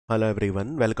Hello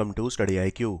everyone, welcome to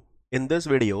StudyIQ. In this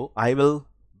video, I will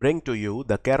bring to you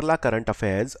the Kerala current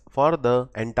affairs for the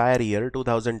entire year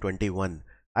 2021.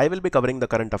 I will be covering the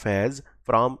current affairs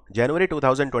from January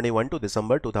 2021 to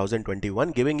December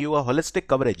 2021, giving you a holistic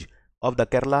coverage of the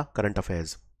Kerala current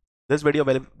affairs. This video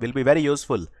will be very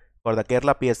useful for the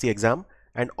Kerala PSC exam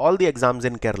and all the exams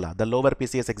in Kerala, the lower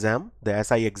PCS exam, the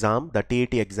SI exam, the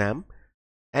TET exam,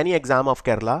 any exam of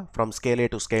Kerala from scale A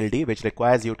to scale D which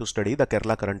requires you to study the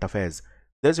Kerala current affairs.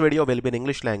 This video will be in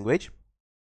English language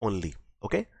only.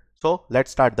 Okay, so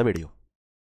let's start the video.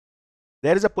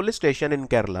 There is a police station in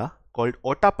Kerala called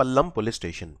Ottapallam police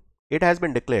station. It has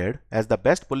been declared as the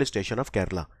best police station of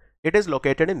Kerala. It is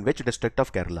located in which district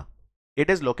of Kerala? It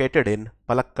is located in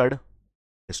Palakkad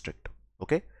district.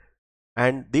 Okay,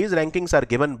 and these rankings are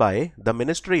given by the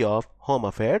Ministry of Home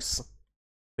Affairs,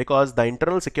 because the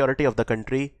internal security of the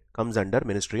country comes under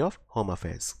Ministry of Home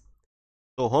Affairs.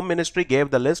 So Home Ministry gave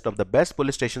the list of the best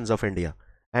police stations of India.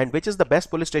 And which is the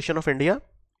best police station of India?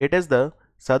 It is the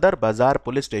Sadar Bazar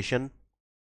police station.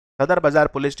 Sadar Bazar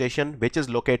police station, which is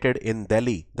located in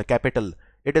Delhi, the capital.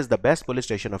 It is the best police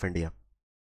station of India.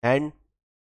 And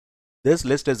this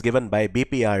list is given by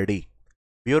BPRD,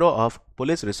 Bureau of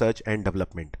Police Research and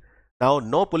Development. Now,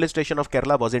 no police station of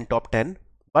Kerala was in top 10.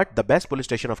 But the best police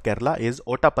station of Kerala is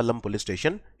Ottapallam police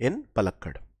station in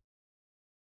Palakkad.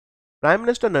 Prime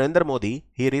Minister Narendra Modi,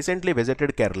 he recently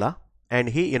visited Kerala and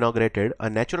he inaugurated a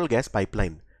natural gas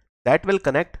pipeline that will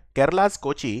connect Kerala's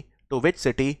Kochi to which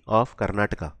city of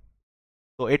Karnataka?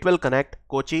 So it will connect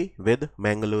Kochi with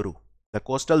Mangaluru, the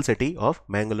coastal city of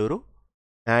Mangaluru,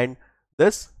 and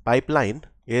this pipeline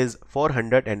is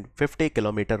 450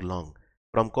 km long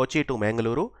from Kochi to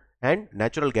Mangaluru, and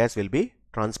natural gas will be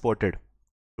transported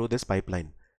through this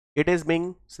pipeline. It is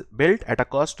being built at a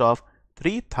cost of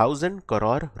 3,000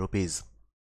 crore rupees.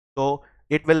 So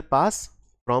it will pass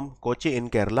from Kochi in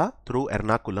Kerala through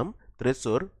Ernakulam,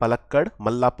 Thrissur, Palakkad,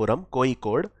 Mallapuram,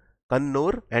 Kozhikode,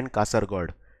 Kannur and Kasaragod,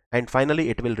 and finally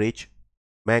it will reach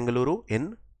Mangaluru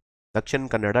in Dakshin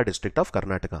Kannada district of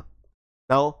Karnataka.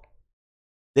 Now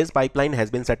this pipeline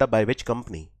has been set up by which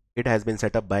company? It has been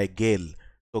set up by GAIL.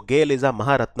 So GAIL is a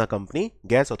Maharatna company,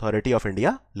 Gas Authority of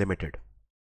India Limited.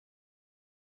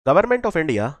 Government of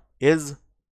India is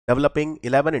developing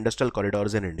 11 industrial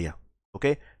corridors in India.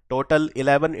 Okay, total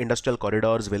 11 industrial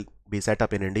corridors will be set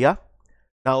up in India.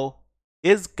 Now,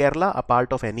 is Kerala a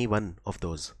part of any one of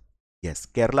those? Yes,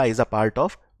 Kerala is a part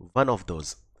of one of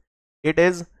those. It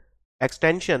is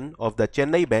extension of the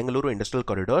Chennai-Bengaluru industrial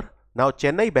corridor. Now,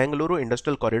 Chennai-Bengaluru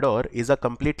industrial corridor is a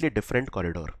completely different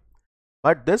corridor,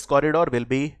 but this corridor will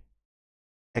be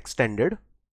extended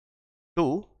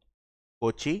to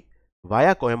Kochi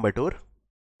via Coimbatore,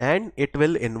 and it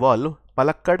will involve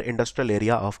Palakkad industrial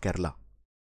area of Kerala.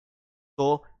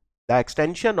 So the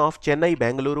extension of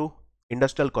Chennai-Bengaluru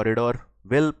industrial corridor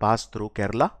will pass through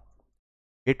Kerala.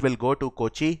 It will go to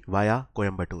Kochi via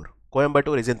Coimbatore.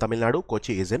 Coimbatore is in Tamil Nadu,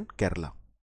 Kochi is in Kerala.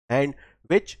 And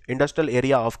which industrial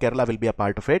area of Kerala will be a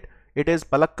part of it? It is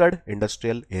Palakkad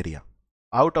industrial area.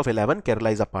 Out of 11,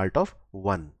 Kerala is a part of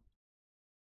 1.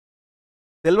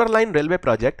 Silver Line Railway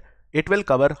project, it will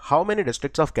cover how many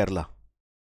districts of Kerala?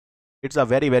 It's a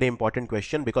very important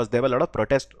question because there were a lot of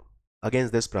protests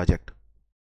against this project.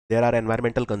 There are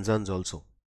environmental concerns also.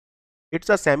 It's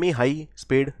a semi-high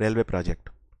speed railway project.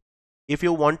 If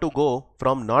you want to go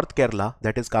from North Kerala,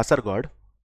 that is Kasaragod,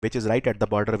 which is right at the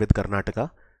border with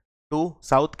Karnataka, to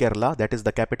South Kerala, that is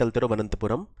the capital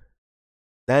Thiruvananthapuram,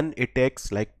 then it takes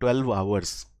like 12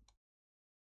 hours.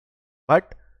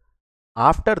 But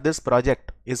after this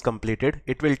project is completed,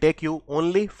 it will take you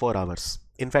only 4 hours.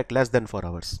 In fact, less than 4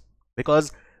 hours,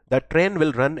 because the train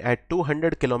will run at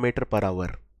 200 km per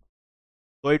hour.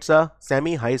 So it's a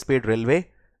semi-high speed railway,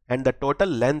 and the total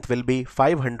length will be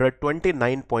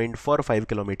 529.45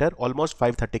 km, almost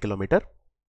 530 km.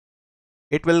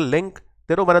 It will link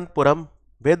Thiruvananthapuram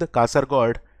with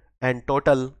Kasaragod, and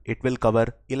total it will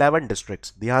cover 11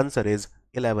 districts. The answer is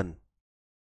 11.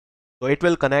 So it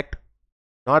will connect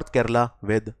North Kerala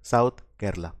with South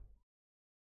Kerala.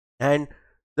 And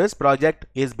this project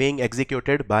is being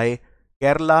executed by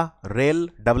Kerala Rail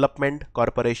Development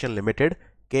Corporation Limited,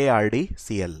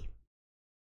 KRDCL.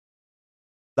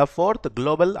 The 4th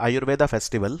Global Ayurveda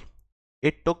Festival,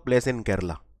 it took place in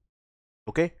Kerala.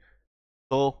 Okay,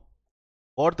 so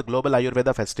 4th Global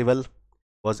Ayurveda Festival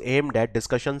was aimed at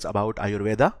discussions about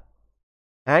Ayurveda,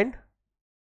 and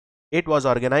it was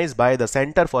organized by the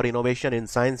Center for Innovation in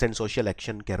Science and Social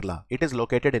Action, Kerala. It is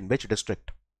located in which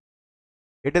district?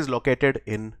 It is located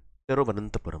in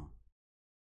Thiruvananthapuram.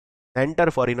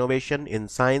 Center for Innovation in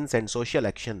Science and Social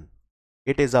Action.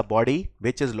 It is a body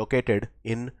which is located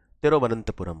in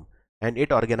Thiruvananthapuram, and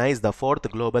it organized the 4th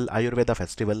Global Ayurveda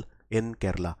Festival in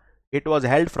Kerala. It was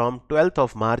held from 12th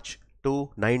of March to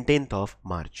 19th of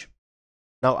March.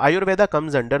 Now Ayurveda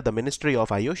comes under the Ministry of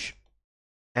Ayush,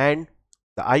 and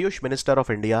the Ayush Minister of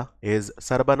India is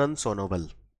Sarbanand Sonowal.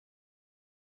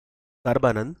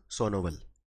 Sarbanand Sonowal.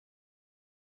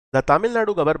 The Tamil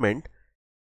Nadu government,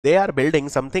 they are building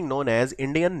something known as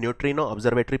Indian Neutrino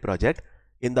Observatory Project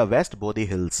in the West Bodhi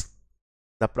Hills.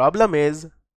 The problem is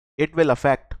it will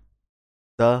affect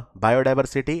the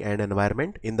biodiversity and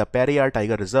environment in the Periyar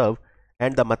Tiger Reserve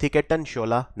and the Mathikettan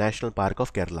Shola National Park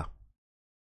of Kerala.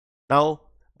 Now,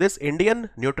 this Indian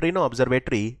Neutrino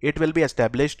Observatory, it will be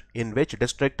established in which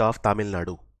district of Tamil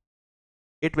Nadu?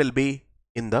 It will be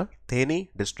in the Theni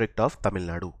district of Tamil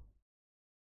Nadu.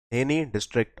 Theni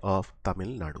district of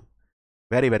Tamil Nadu.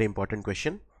 Very, very important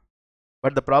question.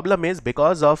 But the problem is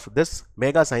because of this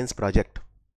mega science project,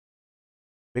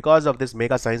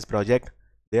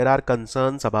 there are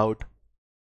concerns about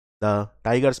the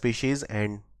tiger species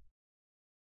and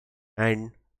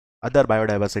other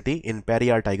biodiversity in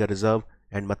Periyar Tiger Reserve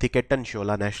and Mathikettan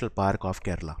Shola National Park of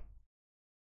Kerala.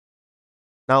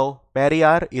 Now,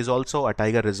 Periyar is also a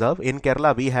tiger reserve. In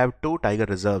Kerala, we have two tiger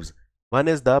reserves. One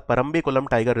is the Parambikulam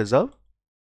Tiger Reserve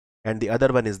and the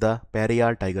other one is the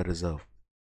Periyar Tiger Reserve.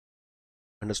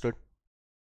 Understood?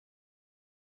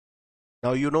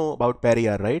 Now you know about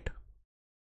Periyar, right?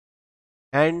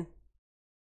 And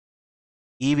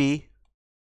E.V.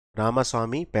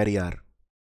 Ramaswamy Periyar.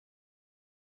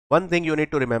 One thing you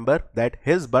need to remember that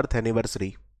his birth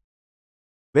anniversary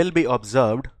will be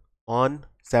observed on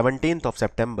 17th of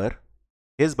September,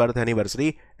 his birth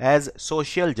anniversary, as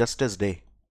Social Justice Day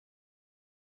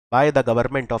by the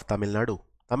government of Tamil Nadu.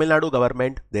 Tamil Nadu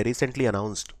government, they recently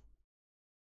announced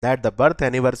that the birth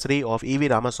anniversary of E.V.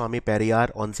 Ramaswamy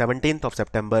Periyar on 17th of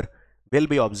September will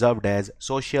be observed as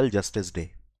Social Justice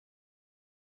Day.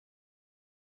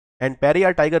 And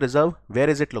Periyar Tiger Reserve, where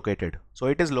is it located? So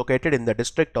it is located in the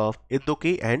district of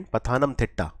Idukki and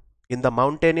Pathanamthitta in the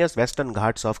mountainous western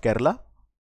ghats of Kerala.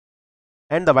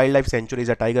 And the wildlife sanctuary is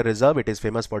a tiger reserve. It is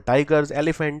famous for tigers,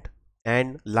 elephant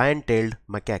and lion-tailed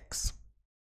macaques.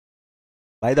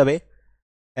 By the way,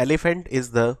 elephant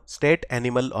is the state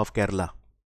animal of Kerala.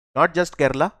 Not just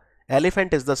Kerala,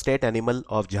 elephant is the state animal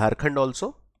of Jharkhand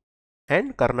also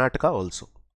and Karnataka also.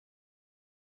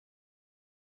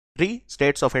 Three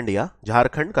states of India,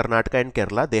 Jharkhand, Karnataka and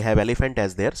Kerala, they have elephant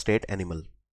as their state animal.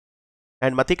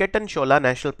 And Mathikettan Shola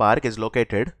National Park is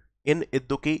located in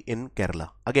Idukki in Kerala.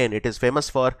 Again, it is famous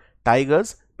for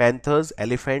tigers, panthers,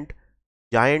 elephant,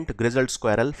 giant grizzled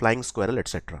squirrel, flying squirrel,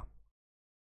 etc.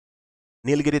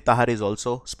 Nilgiri Tahar is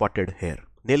also spotted here.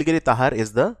 Nilgiri Tahar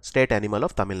is the state animal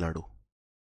of Tamil Nadu.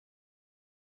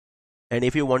 And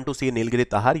if you want to see Nilgiri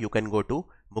Tahar, you can go to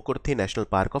Mukurthi National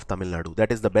Park of Tamil Nadu.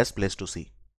 That is the best place to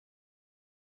see.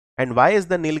 And why is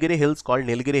the Nilgiri Hills called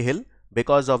Nilgiri Hill?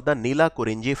 Because of the Nila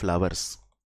Kurinji flowers.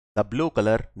 The blue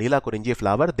color Nila Kurinji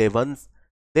flower,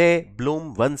 they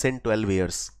bloom once in 12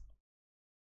 years.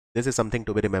 This is something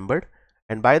to be remembered.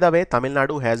 And by the way, Tamil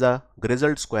Nadu has a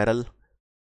grizzled squirrel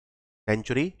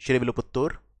sanctuary,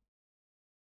 Shriviluputtur.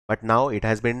 But now it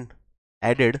has been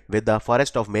added with the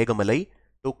forest of Meghamalai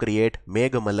to create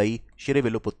Meghamalai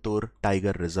Shriviluputtur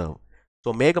Tiger Reserve.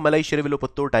 So Meghamalai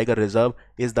Shriviluputtur Tiger Reserve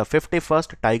is the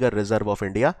 51st Tiger Reserve of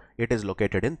India. It is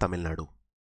located in Tamil Nadu.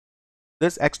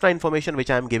 This extra information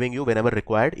which I am giving you whenever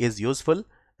required is useful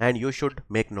and you should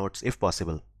make notes if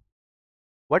possible.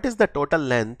 What is the total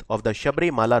length of the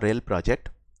Shabrimala rail project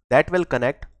that will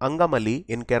connect Angamali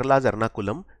in Kerala's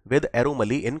Ernakulam with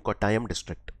Erumali in Kottayam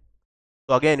district?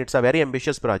 So again, it's a very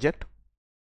ambitious project.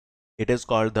 It is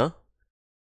called the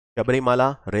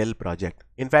Shabrimala Rail Project.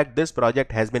 In fact, this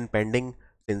project has been pending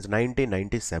since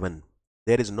 1997.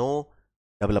 There is no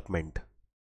development.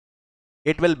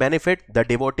 It will benefit the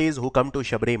devotees who come to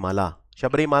Shabrimala.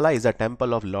 Shabrimala is a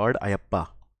temple of Lord Ayappa.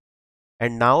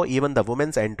 And now even the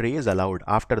women's entry is allowed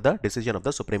after the decision of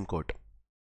the Supreme Court.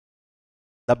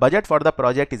 The budget for the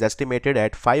project is estimated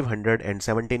at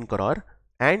 517 crore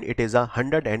and it is a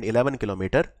 111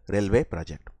 kilometer railway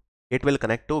project. It will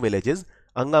connect two villages,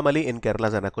 Angamali in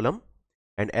Kerala's Ernakulam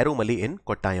and Erumali in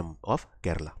Kottayam of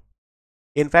Kerala.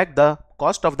 In fact, the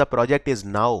cost of the project is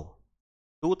now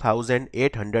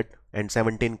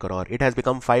 2,817 crore. It has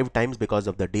become 5 times because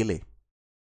of the delay.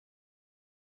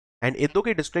 And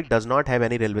Idukki district does not have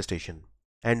any railway station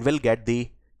and will get the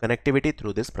connectivity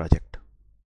through this project.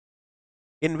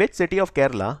 In which city of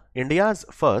Kerala, India's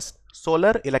first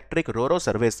solar electric RoRo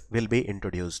service will be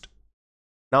introduced?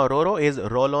 Now RoRo is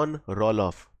roll on, roll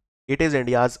off. It is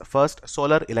India's first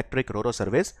solar electric RoRo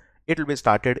service. It will be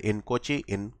started in Kochi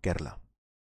in Kerala.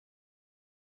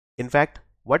 In fact,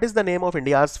 what is the name of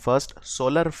India's first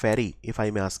solar ferry, if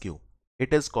I may ask you?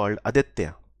 It is called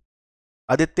Aditya.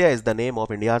 Aditya is the name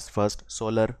of India's first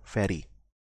solar ferry.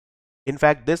 In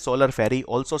fact, this solar ferry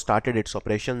also started its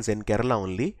operations in Kerala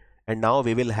only, and now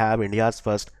we will have India's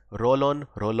first roll-on,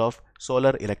 roll-off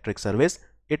solar electric service.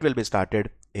 It will be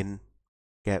started in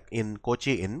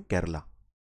Kochi in Kerala.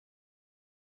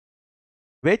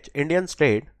 Which Indian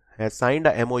state has signed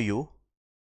a MOU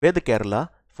with Kerala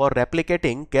for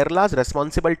replicating Kerala's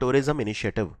responsible tourism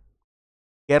initiative?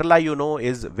 Kerala, you know,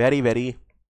 is very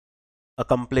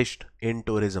accomplished in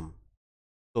tourism.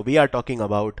 So we are talking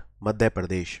about Madhya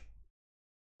Pradesh.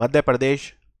 Madhya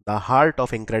Pradesh, the heart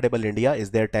of incredible India,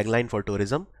 is their tagline for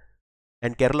tourism,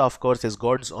 and Kerala, of course, is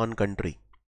God's own country.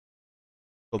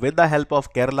 So with the help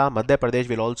of Kerala, Madhya Pradesh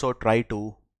will also try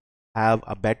to have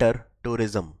a better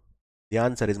tourism. The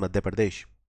answer is Madhya Pradesh.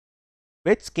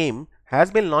 Which scheme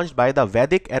has been launched by the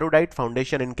Vedic Erudite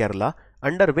Foundation in Kerala,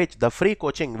 under which the free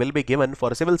coaching will be given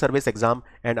for civil service exam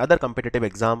and other competitive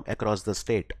exam across the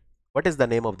state? What is the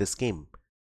name of this scheme?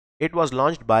 It was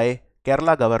launched by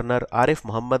Kerala Governor Arif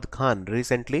Muhammad Khan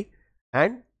recently,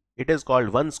 and it is called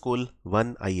One School,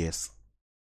 One IAS.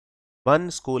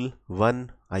 One School,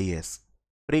 One IAS.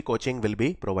 Free coaching will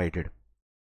be provided.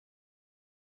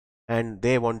 And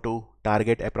they want to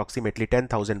target approximately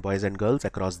 10,000 boys and girls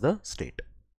across the state.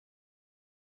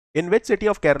 In which city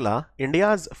of Kerala,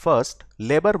 India's first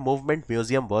labor movement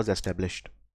museum was established?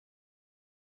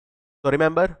 So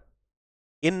remember,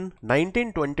 in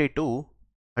 1922,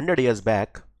 100 years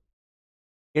back,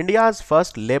 India's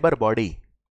first labor body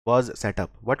was set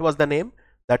up. What was the name?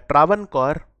 The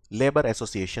Travancore Labour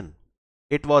Association.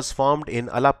 It was formed in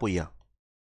Alappuzha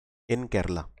in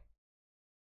Kerala.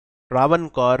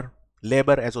 Travancore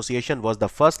Labour Association was the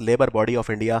first labor body of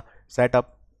India set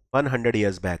up 100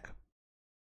 years back.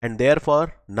 And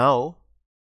therefore, now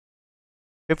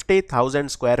 50,000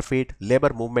 square feet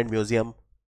labor movement museum,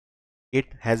 it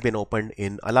has been opened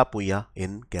in Alappuzha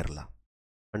in Kerala.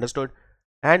 Understood?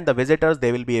 And the visitors,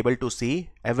 they will be able to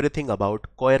see everything about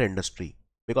coir industry,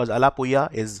 because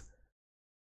Alappuzha is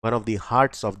one of the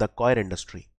hearts of the coir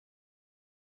industry.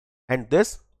 And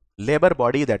this labor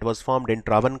body that was formed in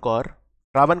Travancore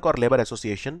Labour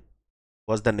Association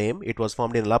was the name. It was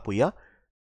formed in Alappuzha.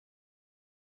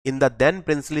 In the then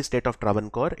princely state of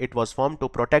Travancore, it was formed to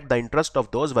protect the interest of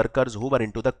those workers who were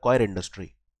into the coir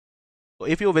industry. So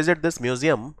if you visit this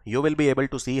museum, you will be able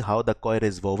to see how the coir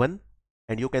is woven,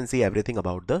 and you can see everything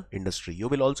about the industry. You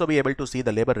will also be able to see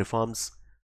the labor reforms,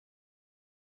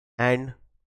 and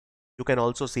you can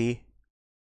also see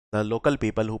the local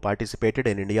people who participated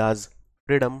in India's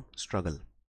freedom struggle.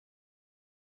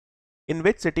 In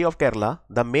which city of Kerala,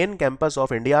 the main campus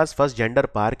of India's first gender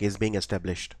park is being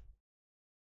established?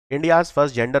 India's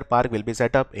first gender park will be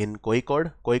set up in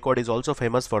Kozhikode. Kozhikode is also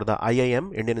famous for the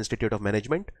IIM, Indian Institute of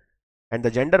Management. And the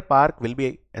gender park will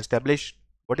be established.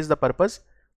 What is the purpose?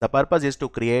 The purpose is to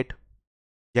create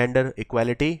gender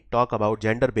equality, talk about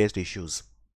gender-based issues.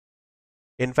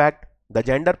 In fact, the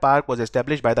gender park was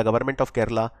established by the government of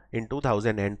Kerala in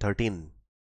 2013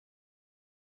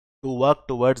 to work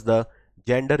towards the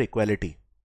gender equality.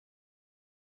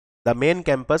 The main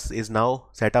campus is now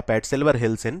set up at Silver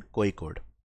Hills in Kozhikode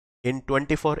in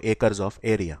 24 acres of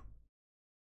area.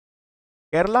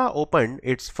 Kerala opened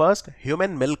its first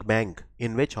human milk bank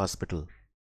in which hospital?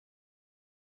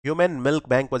 Human Milk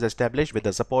Bank was established with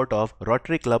the support of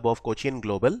Rotary Club of Cochin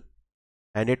Global,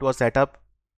 and it was set up.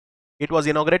 It was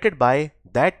inaugurated by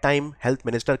that time Health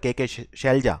Minister K.K.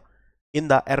 Shelja in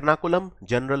the Ernakulam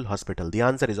General Hospital. The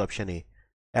answer is option A.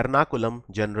 Ernakulam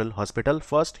General Hospital,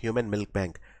 first human milk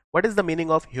bank. What is the meaning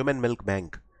of human milk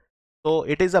bank? So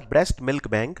it is a breast milk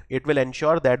bank. It will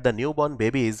ensure that the newborn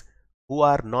babies who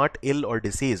are not ill or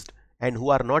deceased and who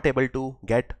are not able to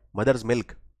get mother's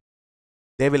milk,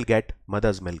 they will get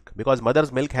mother's milk, because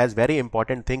mother's milk has very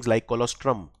important things like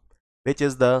colostrum, which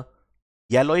is the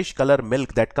yellowish color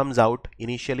milk that comes out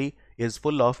initially, is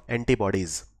full of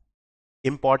antibodies,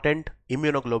 important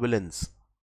immunoglobulins.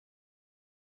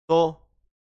 So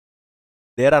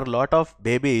there are a lot of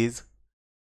babies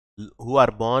who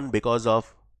are born because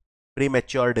of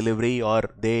premature delivery, or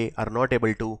they are not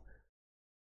able to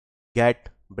get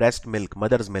breast milk,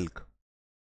 mother's milk.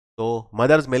 So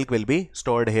mother's milk will be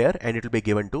stored here and it will be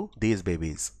given to these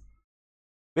babies.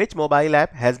 Which mobile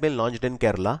app has been launched in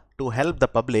Kerala to help the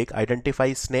public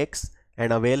identify snakes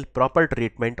and avail proper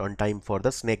treatment on time for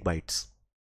the snake bites?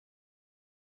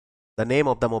 The name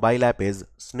of the mobile app is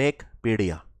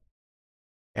Snakepedia.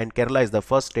 And Kerala is the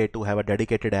first state to have a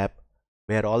dedicated app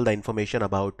where all the information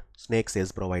about snakes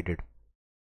is provided.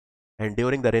 And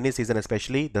during the rainy season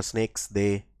especially, the snakes,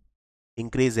 they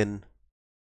increase in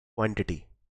quantity,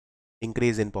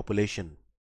 increase in population.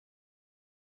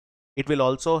 It will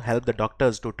also help the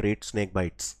doctors to treat snake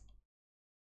bites.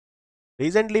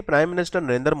 Recently, Prime Minister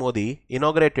Narendra Modi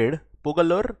inaugurated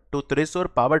Pugalur to Thrissur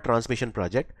power transmission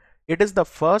project. It is the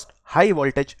first high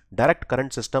voltage direct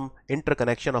current system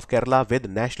interconnection of Kerala with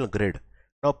national grid.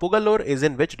 Now, Pugalur is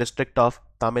in which district of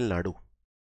Tamil Nadu?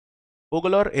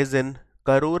 Pugalur is in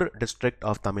Karur district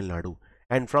of Tamil Nadu.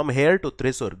 And from here to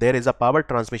Thrissur, there is a power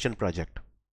transmission project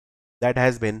that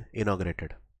has been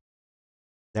inaugurated.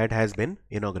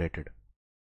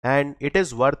 And it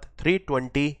is worth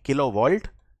 320 kilovolt,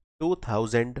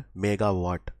 2000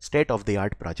 megawatt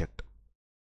state-of-the-art project.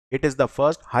 It is the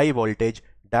first high voltage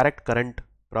direct current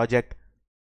project.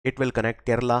 It will connect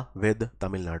Kerala with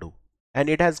Tamil Nadu. And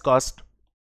it has cost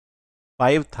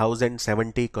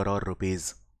 5070 crore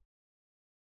rupees.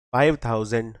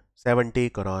 5070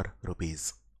 crore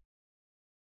rupees.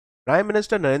 Prime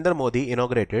Minister Narendra Modi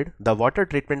inaugurated the water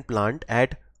treatment plant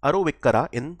at Aruvikkara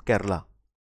in Kerala.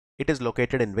 It is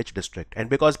located in which district? And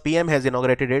because PM has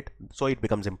inaugurated it, so it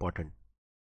becomes important.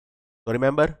 So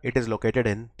remember, it is located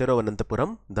in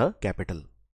Thiruvananthapuram, the capital.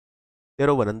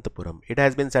 Thiruvananthapuram. It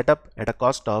has been set up at a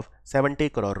cost of 70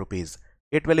 crore rupees.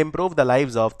 It will improve the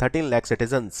lives of 13 lakh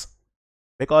citizens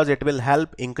because it will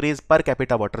help increase per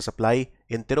capita water supply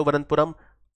in Thiruvananthapuram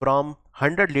from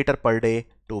 100 liter per day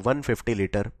to 150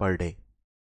 liter per day.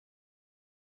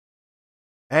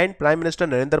 And Prime Minister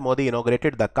Narendra Modi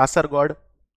inaugurated the Kasaragod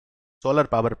solar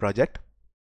power project.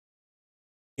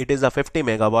 It is a 50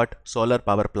 megawatt solar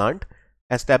power plant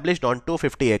established on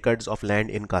 250 acres of land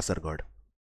in Kasaragod.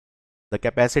 The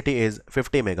capacity is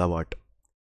 50 megawatt.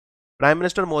 Prime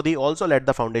Minister Modi also laid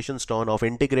the foundation stone of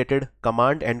Integrated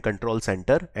Command and Control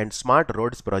Center and Smart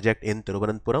Roads project in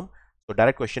Thiruvananthapuram. So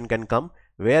direct question can come,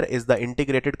 where is the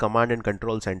Integrated Command and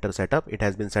Control Center set up? It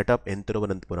has been set up in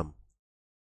Thiruvananthapuram.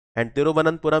 And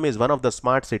Thiruvananthapuram is one of the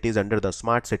smart cities under the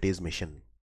Smart Cities mission.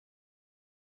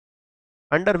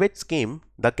 Under which scheme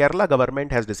the Kerala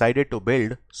government has decided to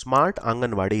build smart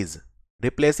Anganwadis,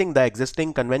 replacing the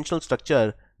existing conventional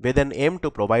structure with an aim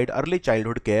to provide early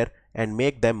childhood care and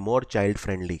make them more child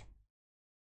friendly.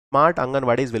 Smart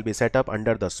Anganwadis will be set up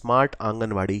under the Smart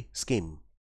Anganwadi scheme.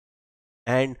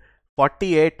 And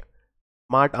 48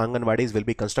 smart Anganwadis will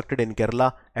be constructed in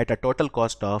Kerala at a total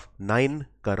cost of 9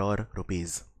 crore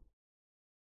rupees.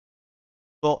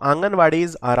 So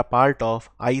Anganwadis are a part of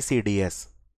ICDS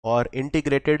or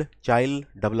Integrated Child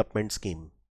Development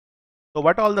Scheme. So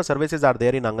what all the services are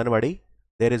there in Anganwadi?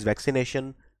 There is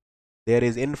vaccination, there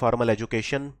is informal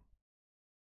education,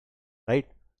 right?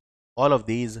 All of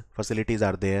these facilities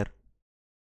are there.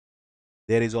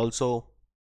 There is also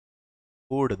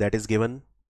food that is given,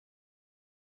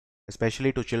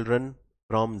 especially to children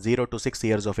from 0 to 6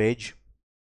 years of age.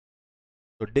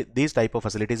 So these type of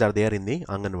facilities are there in the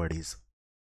Anganwadis.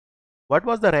 What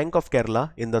was the rank of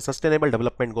Kerala in the Sustainable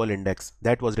Development Goal Index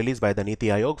that was released by the Niti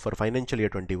Aayog for financial year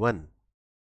 21?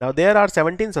 Now there are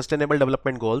 17 sustainable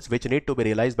development goals which need to be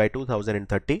realized by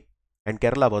 2030, and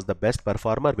Kerala was the best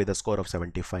performer with a score of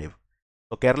 75.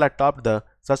 So Kerala topped the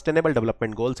Sustainable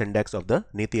Development Goals Index of the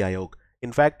Niti Aayog.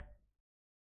 In fact,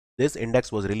 this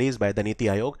index was released by the Niti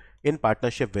Aayog in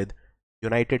partnership with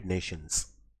United Nations.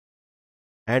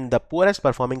 And the poorest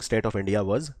performing state of India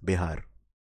was Bihar.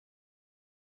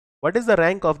 What is the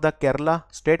rank of the Kerala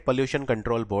State Pollution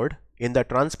Control Board in the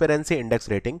Transparency Index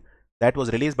rating that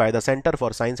was released by the Center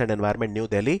for Science and Environment, New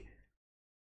Delhi?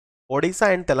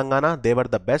 Odisha and Telangana, they were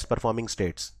the best performing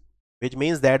states, which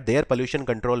means that their pollution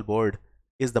control board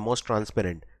is the most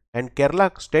transparent, and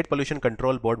Kerala State Pollution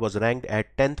Control Board was ranked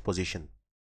at 10th position.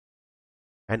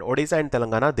 And Odisha and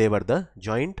Telangana, they were the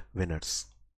joint winners.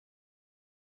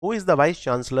 Who is the Vice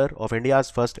Chancellor of India's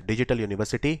first digital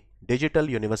university? Digital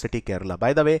University Kerala.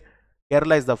 By the way,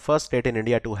 Kerala is the first state in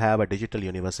India to have a digital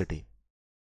university.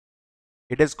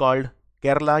 It is called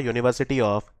Kerala University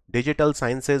of Digital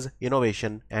Sciences,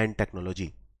 Innovation and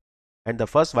Technology. And the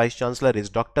first Vice Chancellor is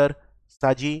Dr.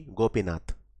 Saji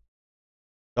Gopinath.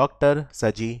 Dr.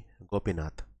 Saji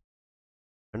Gopinath.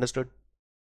 Understood?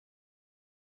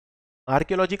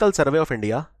 Archaeological Survey of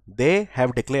India, they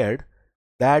have declared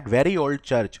that very old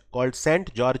church called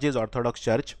St. George's Orthodox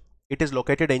Church. It is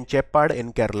located in Cheppad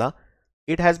in Kerala.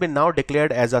 It has been now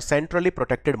declared as a centrally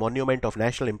protected monument of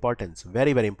national importance.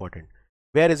 Very, very important.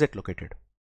 Where is it located?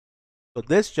 So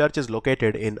this church is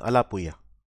located in Alappuzha.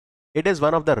 It is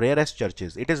one of the rarest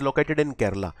churches. It is located in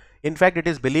Kerala. In fact, it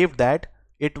is believed that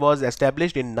it was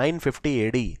established in 950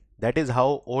 AD. That is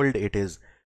how old it is.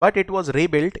 But it was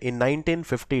rebuilt in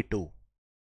 1952.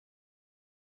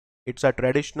 It's a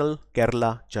traditional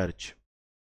Kerala church.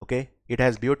 Okay, It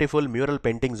has beautiful mural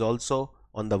paintings also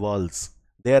on the walls.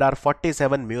 There are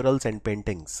 47 murals and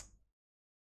paintings.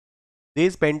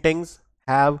 These paintings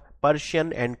have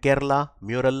Persian and Kerala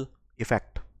mural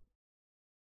effect.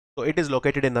 So it is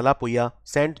located in Alappuzha,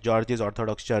 St. George's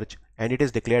Orthodox Church, and it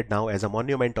is declared now as a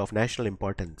monument of national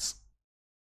importance.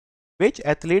 Which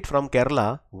athlete from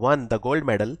Kerala won the gold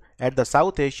medal at the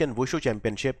South Asian Wushu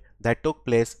Championship that took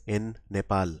place in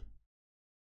Nepal?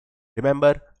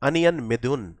 Remember Aniyan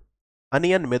Midhun.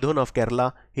 Aniyan Midhun of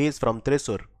Kerala, he is from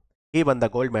Thrissur. He won the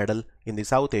gold medal in the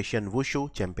South Asian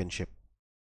Wushu Championship.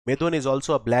 Midhun is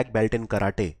also a black belt in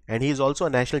karate, and he is also a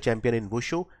national champion in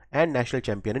Wushu and national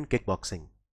champion in kickboxing.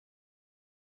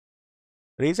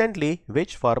 Recently,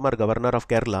 which former governor of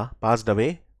Kerala passed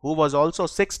away, who was also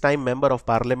 6-time member of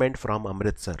parliament from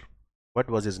Amritsar? What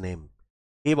was his name?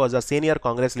 He was a senior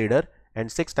Congress leader and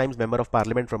 6 times member of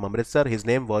parliament from Amritsar. His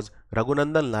name was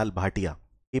Raghunandan Lal Bhatia.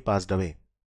 He passed away.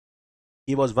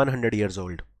 He was 100 years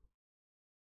old.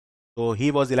 So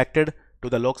he was elected to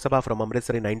the Lok Sabha from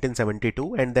Amritsar in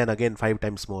 1972 and then again 5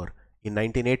 times more in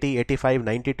 1980, 85,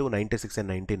 92, 96 and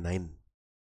 99.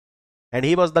 And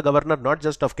he was the governor not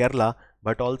just of Kerala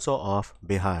but also of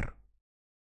Bihar.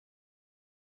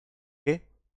 Okay.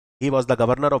 He was the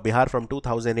governor of Bihar from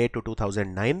 2008 to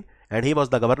 2009 and he was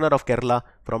the governor of Kerala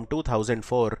from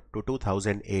 2004 to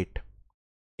 2008.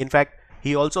 In fact,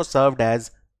 he also served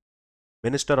as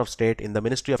Minister of State in the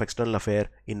Ministry of External Affairs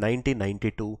in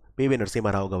 1992 P.V.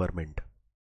 Narasimha Rao government.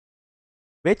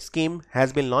 Which scheme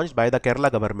has been launched by the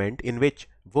Kerala government in which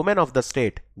women of the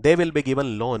state, they will be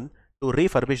given loan to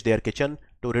refurbish their kitchen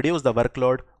to reduce the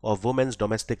workload of women's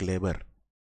domestic labor?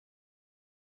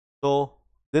 So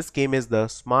this scheme is the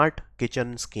Smart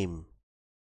Kitchen Scheme.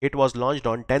 It was launched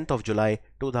on 10th of July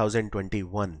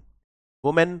 2021.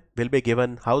 Women will be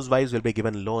given, housewives will be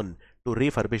given loan to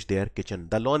refurbish their kitchen.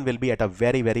 The loan will be at a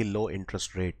very low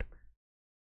interest rate.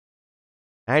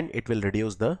 And it will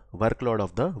reduce the workload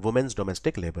of the women's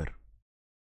domestic labor.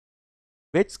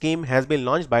 Which scheme has been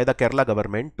launched by the Kerala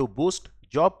government to boost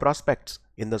job prospects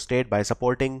in the state by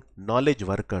supporting knowledge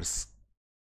workers?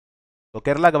 So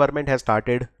Kerala government has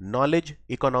started Knowledge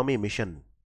Economy Mission.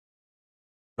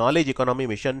 Knowledge Economy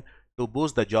Mission to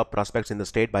boost the job prospects in the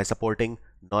state by supporting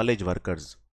knowledge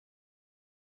workers.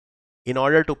 In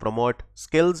order to promote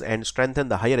skills and strengthen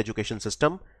the higher education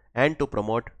system and to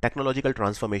promote technological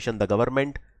transformation, the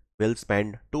government will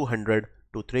spend 200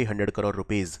 to 300 crore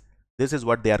rupees. This is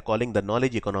what they are calling the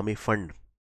Knowledge Economy Fund.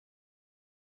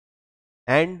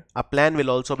 And a plan will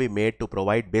also be made to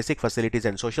provide basic facilities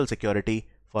and social security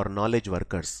for knowledge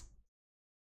workers.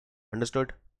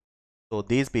 Understood? So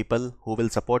these people who will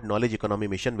support Knowledge Economy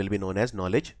Mission will be known as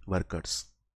knowledge workers.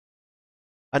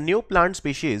 A new plant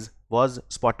species was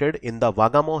spotted in the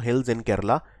Vagamo Hills in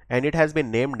Kerala and it has been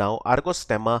named now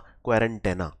Argostemma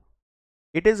quarantena.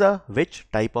 It is a which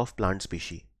type of plant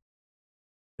species?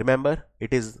 Remember,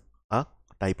 it is a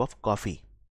type of coffee.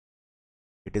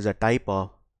 It is a type of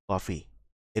coffee.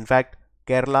 In fact,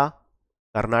 Kerala,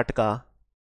 Karnataka,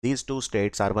 these two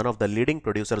states are one of the leading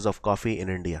producers of coffee in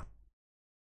India.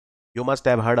 You must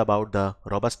have heard about the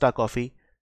Robusta coffee.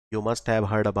 You must have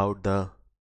heard about the,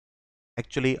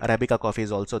 actually Arabica coffee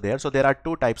is also there. So there are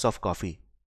two types of coffee.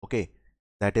 Okay,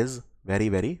 that is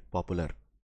very popular.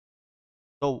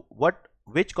 So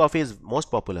which coffee is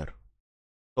most popular?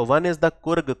 So one is the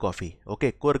Kurg coffee.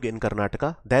 Okay, Kurg in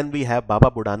Karnataka. Then we have Baba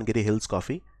Budangiri Hills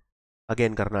coffee,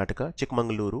 again Karnataka,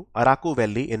 Chikmagaluru, Araku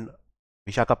Valley in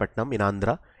Visakhapatnam in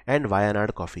Andhra, and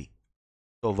Wayanad coffee.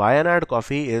 So Wayanad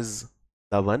coffee is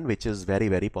the one which is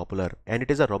very popular and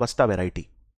it is a Robusta variety.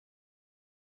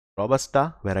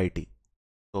 Robusta variety.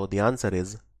 So the answer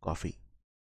is coffee.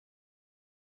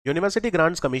 University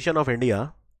Grants Commission of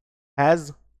India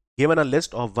has given a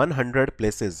list of 100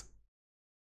 places.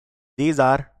 These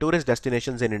are tourist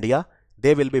destinations in India.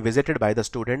 They will be visited by the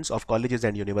students of colleges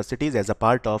and universities as a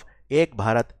part of Ek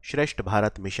Bharat Shresth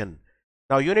Bharat mission.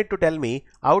 Now you need to tell me,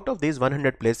 out of these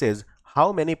 100 places,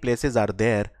 how many places are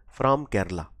there from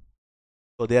Kerala?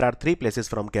 So there are 3 places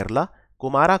from Kerala: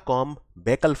 Kumarakom,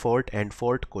 Bekal Fort and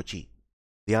Fort Kochi.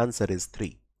 The answer is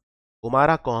 3.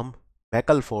 Kumarakom,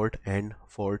 Bekal Fort and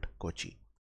Fort Kochi.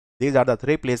 These are the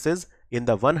 3 places in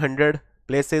the 100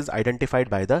 places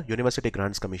identified by the University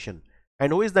Grants Commission.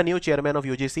 And who is the new chairman of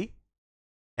UGC?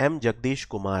 M. Jagdish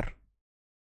Kumar.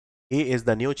 He is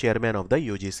the new chairman of the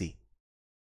UGC.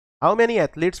 How many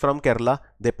athletes from Kerala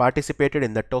they participated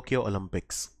in the Tokyo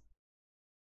Olympics?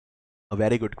 A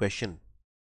very good question.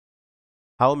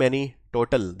 How many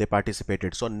total they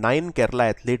participated? So 9 Kerala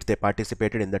athletes they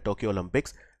participated in the Tokyo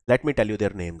Olympics. Let me tell you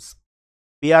their names.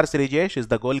 P.R. Srijesh is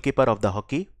the goalkeeper of the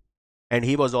hockey, and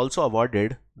he was also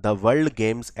awarded the World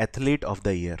Games Athlete of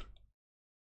the Year.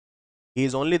 He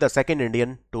is only the second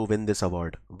Indian to win this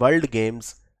award, World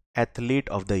Games Athlete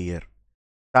of the Year.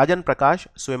 Sajan Prakash,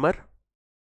 swimmer.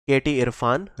 KT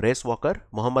Irfan, race walker.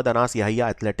 Muhammad Anas Yahya,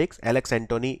 athletics. Alex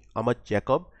Anthony Ahmad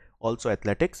Jacob, also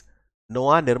athletics.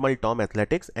 Noah Nirmal Tom,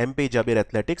 athletics. MP Jabir,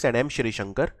 athletics, and M Shri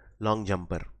Shankar, long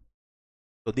jumper.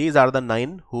 So these are the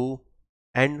 9 who,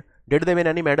 and did they win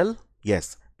any medal?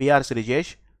 Yes. PR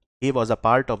Srijesh, he was a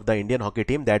part of the Indian hockey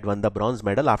team that won the bronze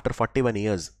medal after 41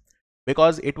 years.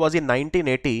 Because it was in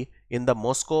 1980 in the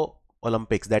Moscow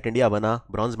Olympics that India won a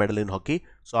bronze medal in hockey.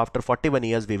 So after 41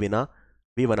 years we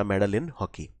won a medal in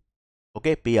hockey.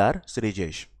 Okay, PR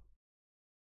Srijesh.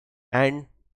 And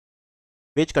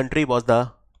which country was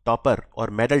the topper or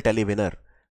medal tally winner?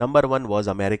 Number 1 was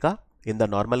America in the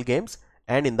normal games,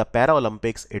 and in the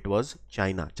Paralympics it was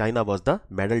China. China was the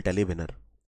medal tally winner.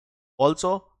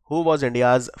 Also, who was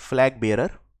India's flag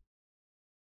bearer?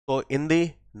 So in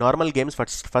the normal games,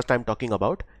 first I'm talking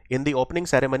about, in the opening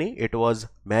ceremony it was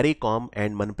Mary Kom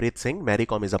and Manpreet Singh. Mary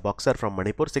Kom is a boxer from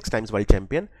Manipur, 6 times world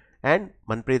champion, and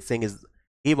Manpreet Singh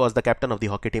he was the captain of the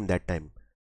hockey team that time.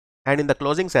 And in the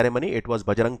closing ceremony it was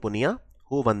Bajrang Punia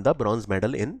who won the bronze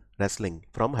medal in wrestling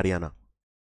from Haryana.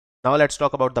 Now let's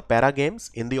talk about the para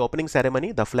games. In the opening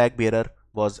ceremony the flag bearer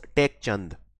was Tek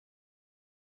Chand,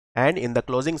 and in the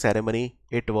closing ceremony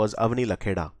it was Avni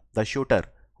Lakheda, the shooter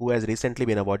who has recently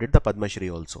been awarded the Padma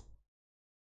Shri also.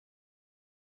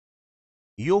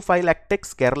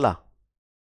 Euphylactics Kerala.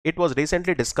 It was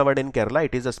recently discovered in Kerala.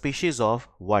 It is a species of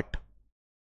what?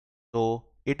 So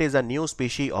it is a new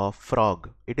species of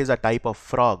frog. It is a type of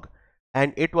frog,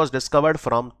 and it was discovered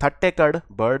from Thattekad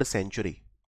Bird Sanctuary.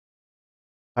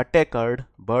 Thattekad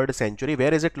Bird Sanctuary.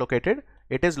 Where is it located?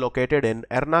 It is located in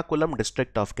Ernakulam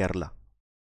district of Kerala.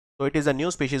 So it is a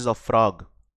new species of frog,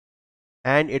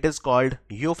 and it is called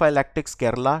Euphylactics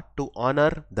Kerala to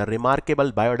honor the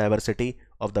remarkable biodiversity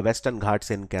of the Western Ghats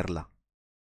in Kerala.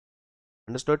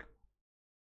 Understood?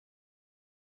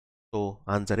 So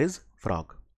answer is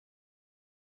frog.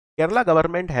 Kerala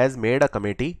government has made a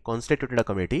committee, constituted a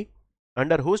committee,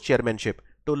 under whose chairmanship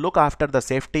to look after the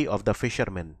safety of the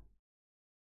fishermen.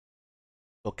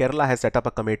 So Kerala has set up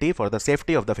a committee for the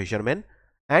safety of the fishermen,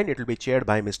 and it will be chaired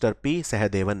by Mr. P.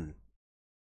 Sahadevan.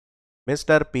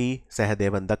 Mr. P.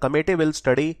 Sahadevan. The committee will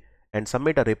study and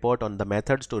submit a report on the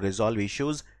methods to resolve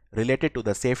issues related to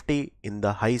the safety in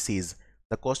the high seas,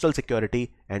 the coastal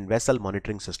security and vessel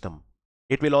monitoring system.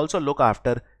 It will also look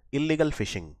after illegal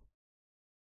fishing.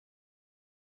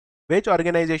 Which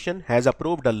organization has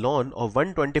approved a loan of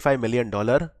 $125 million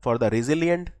for the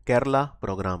Resilient Kerala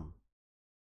program?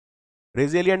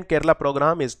 Resilient Kerala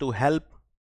program is to help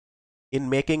in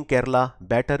making Kerala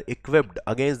better equipped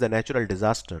against the natural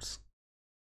disasters.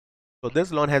 So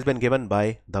this loan has been given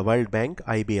by the World Bank,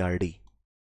 IBRD,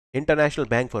 International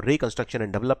Bank for Reconstruction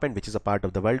and Development, which is a part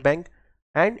of the World Bank,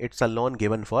 and it's a loan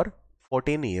given for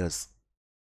 14 years.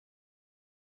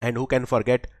 And who can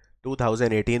forget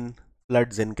 2018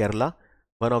 floods in Kerala,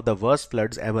 one of the worst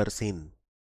floods ever seen.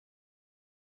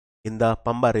 In the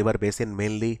Pamba river basin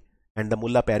mainly, and the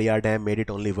Mulla Periyar dam made it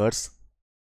only worse.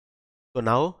 So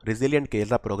now Resilient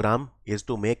Kerala program is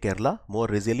to make Kerala more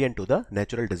resilient to the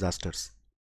natural disasters.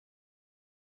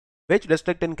 Which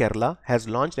district in Kerala has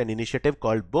launched an initiative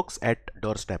called Books at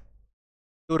Doorstep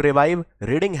to revive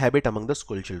reading habit among the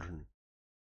school children?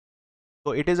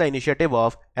 So it is an initiative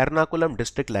of Ernakulam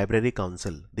District Library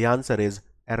Council. The answer is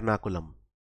Ernakulam.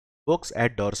 Books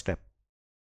at Doorstep.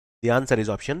 The answer is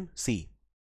option C.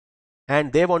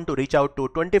 And they want to reach out to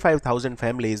 25,000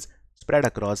 families spread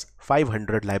across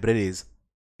 500 libraries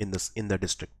in the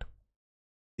district.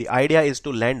 The idea is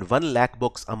to lend 1 lakh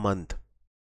books a month.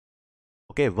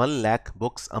 Okay, 1 lakh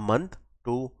books a month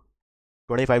to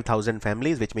 25,000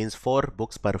 families, which means 4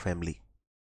 books per family.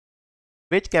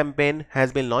 Which campaign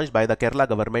has been launched by the Kerala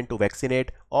government to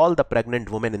vaccinate all the pregnant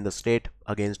women in the state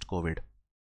against COVID?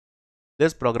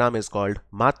 This program is called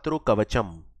Matru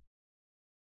Kavacham.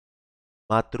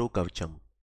 Matru Kavacham.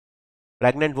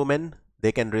 Pregnant women,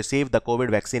 they can receive the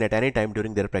COVID vaccine at any time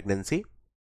during their pregnancy,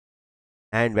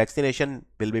 and vaccination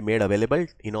will be made available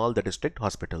in all the district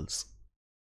hospitals.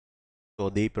 So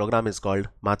the program is called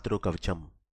Matru Kavacham.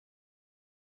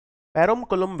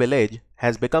 Perumkulum village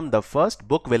has become the first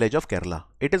book village of Kerala.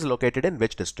 It is located in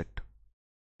which district?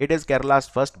 It is Kerala's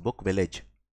first book village,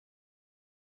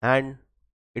 and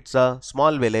it's a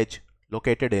small village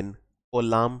located in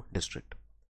Kollam district.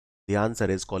 The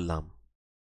answer is Kollam.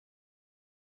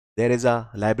 There is a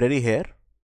library here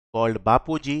called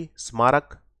Bapuji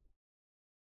Smarak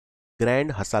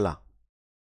Grand Hasala.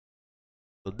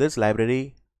 So this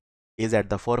library is at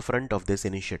the forefront of this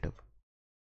initiative.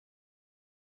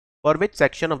 For which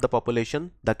section of the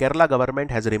population the Kerala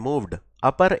government has removed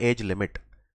upper age limit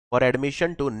for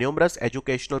admission to numerous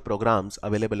educational programs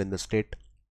available in the state,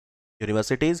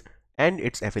 universities and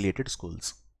its affiliated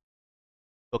schools.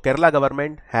 So Kerala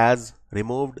government has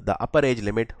removed the upper age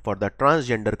limit for the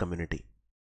transgender community.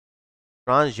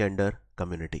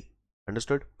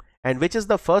 Understood? And which is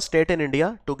the first state in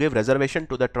India to give reservation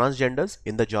to the transgenders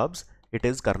in the jobs? It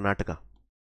is Karnataka.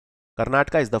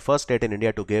 Karnataka is the first state in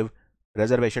India to give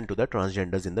reservation to the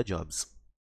transgenders in the jobs.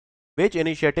 Which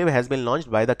initiative has been launched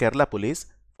by the Kerala Police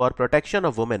for protection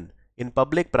of women in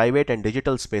public, private and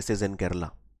digital spaces in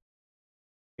Kerala?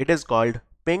 It is called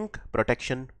Pink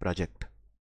Protection Project.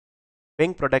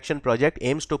 Pink Protection Project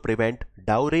aims to prevent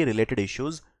dowry related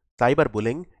issues,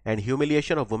 cyberbullying and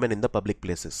humiliation of women in the public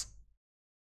places.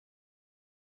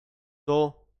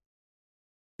 So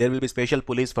there will be special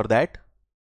police for that,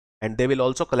 and they will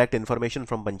also collect information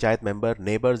from panchayat member,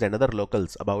 neighbors and other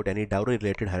locals about any dowry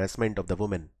related harassment of the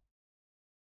women.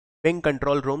 Pink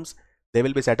control rooms, they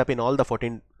will be set up in all the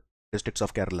 14 districts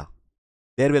of Kerala.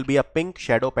 There will be a pink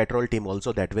shadow patrol team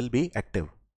also that will be active,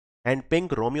 and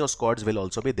pink Romeo squads will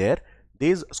also be there.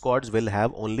 These squads will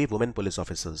have only women police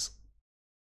officers.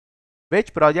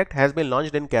 Which project has been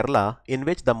launched in Kerala in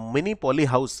which the mini poly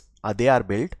house they are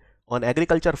built on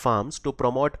agriculture farms to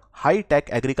promote high-tech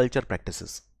agriculture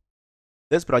practices?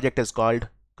 This project is called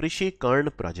Krishi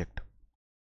Karn project.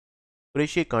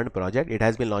 Krishi Karn project, it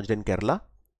has been launched in Kerala,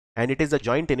 and it is a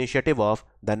joint initiative of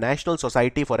the National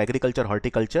Society for Agriculture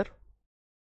Horticulture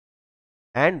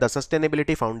and the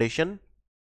Sustainability Foundation,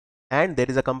 and there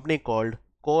is a company called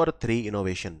Core 3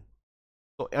 Innovation.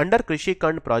 So under Krishi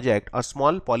Karn project, a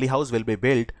small polyhouse will be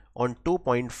built on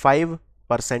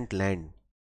 2.5% land,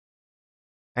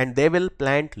 and they will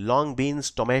plant long beans,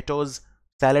 tomatoes,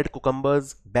 salad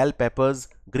cucumbers, bell peppers,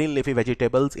 green leafy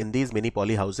vegetables in these mini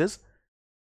polyhouses.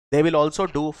 They will also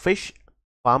do fish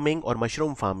farming or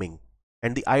mushroom farming,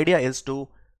 and the idea is to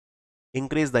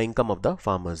increase the income of the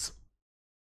farmers.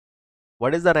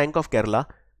 What is the rank of Kerala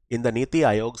in the Niti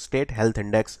Aayog State Health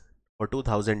Index for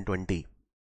 2020?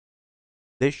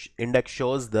 This index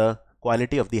shows the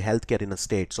quality of the healthcare in a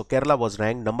state. So Kerala was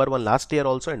ranked number 1 last year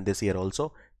also, and this year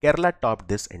also. Kerala topped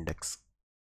this index.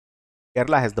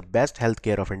 Kerala has the best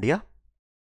healthcare of India,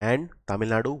 and Tamil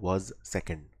Nadu was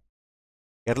second.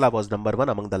 Kerala was number 1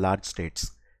 among the large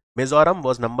states. Mizoram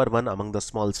was number 1 among the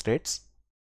small states,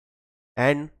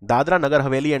 and Dadra, Nagar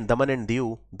Haveli and Daman and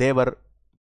Diu, they were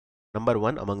number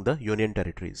 1 among the union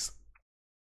territories.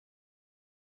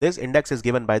 This index is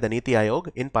given by the Niti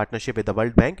Aayog in partnership with the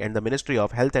World Bank and the Ministry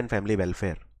of Health and Family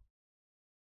Welfare.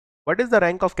 What is the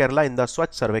rank of Kerala in the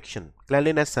Swachh Sarvekshan,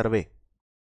 cleanliness survey?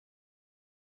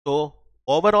 So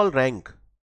overall rank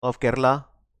of Kerala,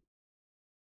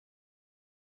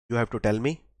 you have to tell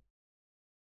me.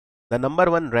 The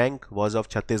number 1 rank was of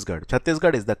Chhattisgarh.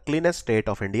 Chhattisgarh is the cleanest state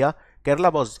of India.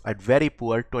 Kerala was at very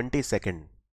poor 22nd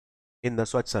in the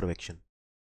Swachh Sarvekshan.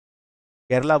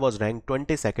 Kerala was ranked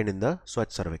 22nd in the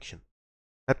Swachh Sarvekshan.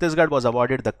 Chhattisgarh was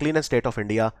awarded the cleanest state of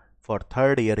India for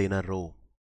 3rd year in a row.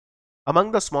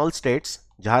 Among the small states,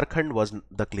 Jharkhand was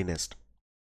the cleanest.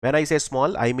 When I say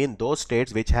small, I mean those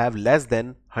states which have less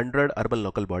than 100 urban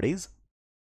local bodies.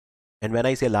 And when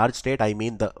I say large state, I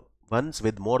mean the ones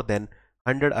with more than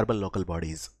 100 urban local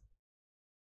bodies.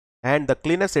 And the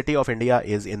cleanest city of India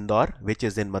is Indore, which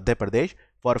is in Madhya Pradesh.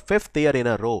 For 5th year in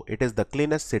a row, it is the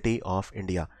cleanest city of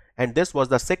India. And this was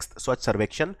the 6th Swachh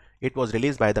Sarvekshan. It was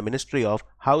released by the Ministry of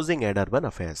Housing and Urban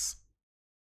Affairs.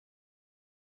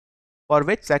 For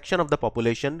which section of the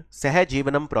population Sahaj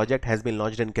Jeevanam project has been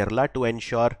launched in Kerala to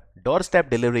ensure doorstep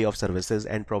delivery of services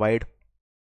and provide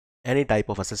any type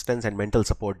of assistance and mental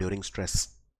support during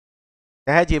stress?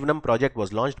 Sahaj Jeevanam project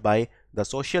was launched by the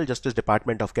Social Justice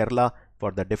Department of Kerala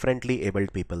for the differently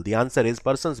abled people. The answer is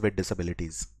persons with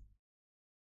disabilities.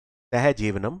 Sahaj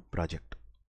Jeevanam project.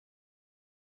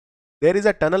 There is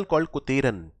a tunnel called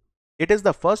Kuthiran. It is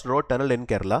the first road tunnel in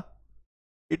Kerala.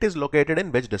 It is located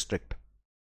in which district?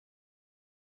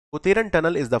 Kuthiran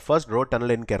tunnel is the first road tunnel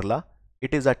in Kerala.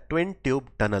 It is a twin tube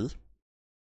tunnel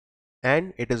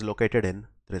and it is located in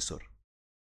Thrissur.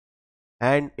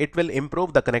 And it will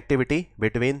improve the connectivity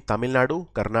between Tamil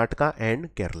Nadu, Karnataka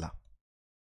and Kerala.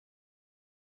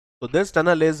 So this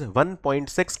tunnel is 1.6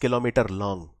 km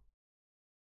long.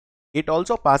 It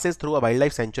also passes through a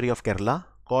wildlife sanctuary of Kerala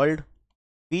called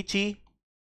Pichi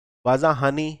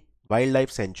Vazahani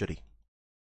Wildlife Sanctuary.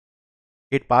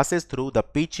 It passes through the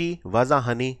Pichi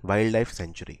Vazahani Wildlife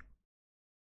Sanctuary.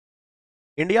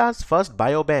 India's first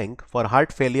biobank for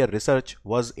heart failure research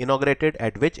was inaugurated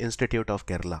at which institute of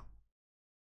Kerala?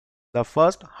 The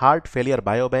first heart failure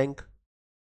biobank,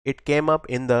 it came up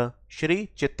in the Sri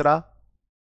Chitra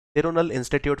Tirunal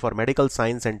Institute for Medical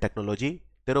Science and Technology,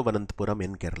 Thiruvananthapuram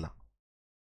in Kerala.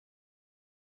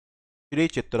 Sri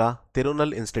Chitra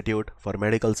Tirunal Institute for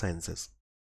Medical Sciences.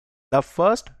 The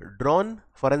first drone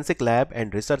forensic lab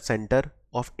and research center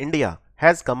of India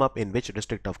has come up in which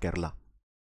district of Kerala?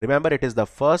 Remember, it is the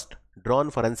first drone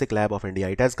forensic lab of India.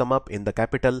 It has come up in the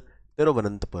capital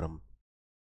Thiruvananthapuram.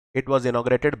 It was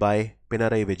inaugurated by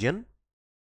Pinarayi Vijayan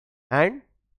and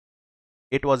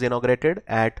it was inaugurated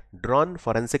at Drone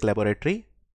Forensic Laboratory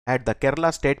at the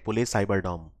Kerala State Police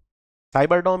Cyberdome.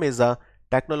 Cyberdome is a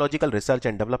technological research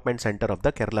and development center of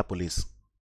the Kerala Police.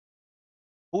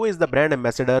 Who is the brand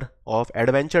ambassador of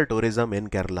adventure tourism in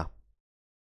Kerala?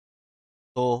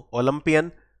 So,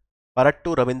 Olympian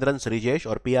Parattu Ravindran Srijesh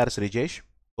or PR Srijesh,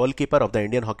 goalkeeper of the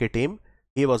Indian hockey team,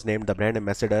 he was named the brand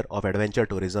ambassador of adventure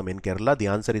tourism in Kerala. The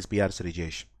answer is PR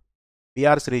Srijesh.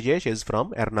 PR Srijesh is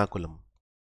from Ernakulam.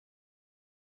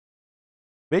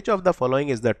 Which of the following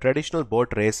is the traditional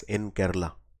boat race in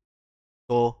Kerala?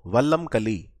 So, Vallam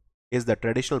Kali is the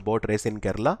traditional boat race in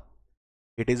Kerala.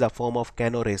 It is a form of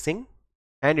canoe racing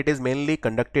and it is mainly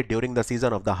conducted during the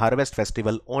season of the harvest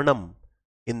festival Onam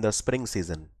in the spring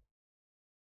season.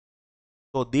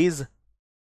 So, these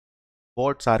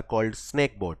boats are called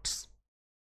snake boats.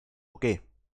 Okay.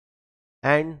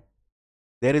 And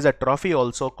there is a trophy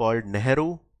also called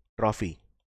Nehru Trophy.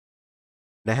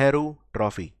 Nehru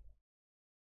Trophy.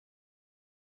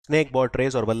 Snake boat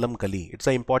race or Vallam Kali. It's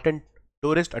an important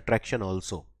tourist attraction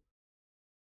also.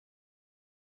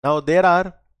 Now there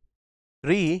are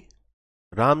 3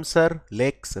 Ramsar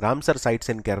lakes, Ramsar sites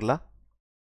in Kerala.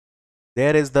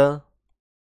 There is the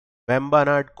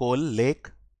Vembanad Koal Lake.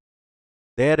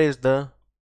 There is the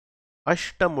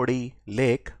Ashtamudi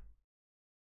Lake.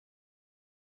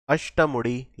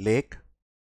 Ashtamudi Lake.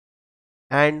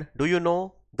 And do you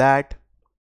know that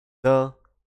the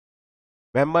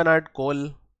Vembanad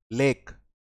Koal Lake,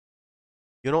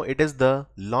 it is the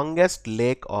longest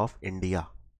lake of India.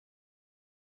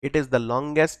 It is the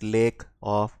longest lake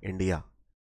of India.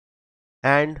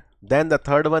 And then the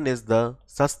third one is the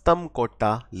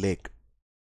Sastamkota Lake.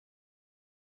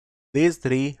 These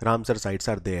 3 Ramsar sites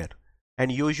are there.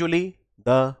 And usually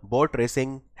the boat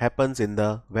racing happens in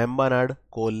the Vembanad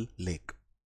Koal Lake.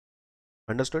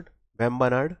 Understood?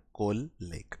 Vembanad Koal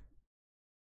Lake.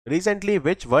 Recently,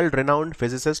 which world-renowned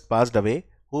physicist passed away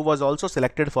who was also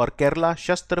selected for Kerala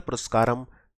Shastra Puruskaram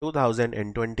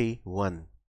 2021?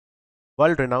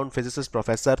 World-renowned physicist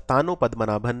Professor Thanu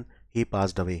Padmanabhan, he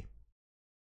passed away.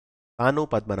 Thanu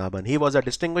Padmanabhan, he was a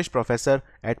distinguished professor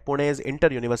at Pune's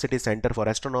Inter-University Center for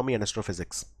Astronomy and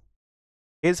Astrophysics.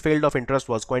 His field of interest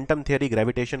was quantum theory,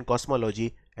 gravitation,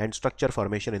 cosmology, and structure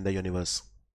formation in the universe.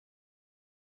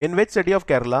 In which city of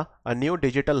Kerala a new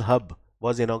digital hub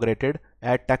was inaugurated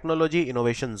at Technology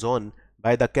Innovation Zone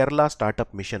by the Kerala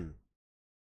Startup Mission?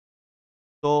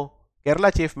 So,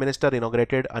 Kerala Chief Minister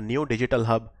inaugurated a new digital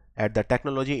hub at the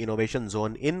Technology Innovation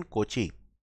Zone in Kochi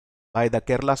by the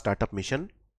Kerala Startup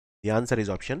Mission. The answer is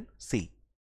option C.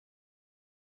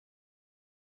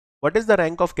 What is the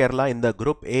rank of Kerala in the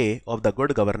Group A of the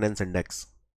Good Governance Index?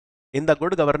 In the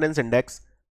Good Governance Index,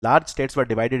 large states were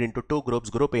divided into 2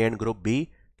 groups, Group A and Group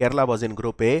B. Kerala was in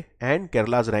Group A and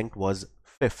Kerala's rank was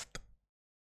 5th.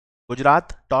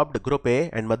 Gujarat topped Group A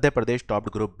and Madhya Pradesh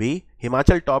topped Group B.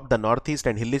 Himachal topped the Northeast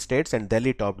and Hilly states and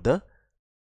Delhi topped the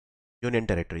Union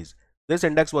Territories. This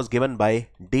index was given by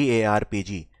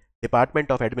DARPG, Department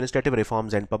of Administrative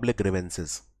Reforms and Public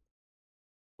Grievances.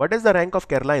 What is the rank of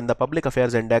Kerala in the Public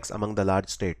Affairs Index among the large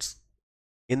states?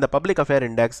 In the Public Affairs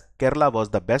Index, Kerala was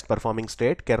the best performing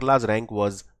state. Kerala's rank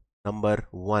was number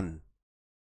 1.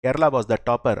 Kerala was the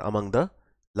topper among the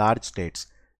large states.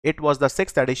 It was the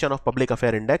 6th edition of Public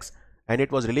Affairs Index and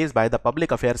it was released by the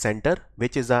Public Affairs Center,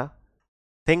 which is a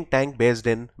think tank based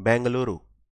in Bengaluru.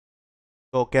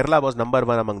 So Kerala was number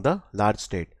 1 among the large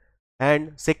state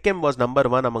and Sikkim was number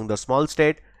 1 among the small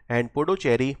state and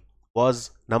Puducherry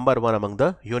was number 1 among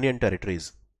the Union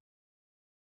Territories.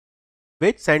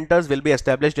 Which centers will be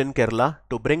established in Kerala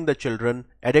to bring the children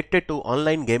addicted to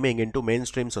online gaming into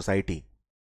mainstream society?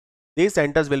 These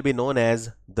centers will be known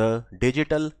as the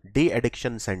Digital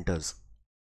De-Addiction Centers.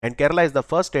 And Kerala is the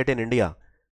first state in India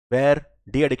where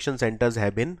de-addiction centers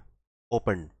have been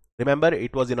opened. Remember,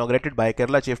 it was inaugurated by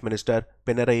Kerala Chief Minister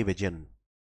Pinarayi Vijayan.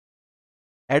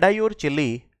 Edayur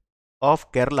chilli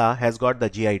of Kerala has got the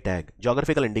GI tag,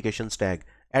 Geographical Indications tag.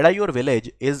 Edayur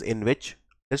village is in which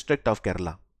district of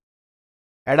Kerala?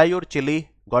 Edayur chilli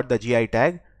got the GI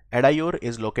tag. Edayur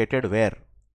is located where?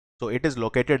 So it is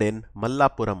located in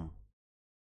Mallapuram.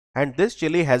 and this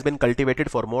chili has been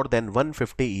cultivated for more than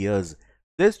 150 years.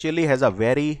 This chili has a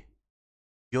very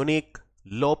unique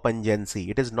low pungency.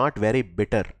 It is not very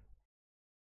bitter,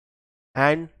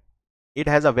 and it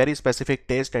has a very specific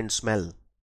taste and smell.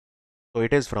 So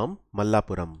it is from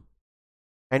Mallapuram.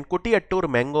 And Kutiyattur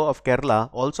mango of Kerala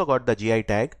also got the GI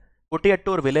tag.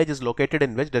 Kutiyattur village is located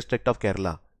in which district of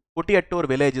Kerala? Kutiyattur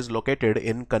village is located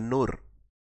in Kannur.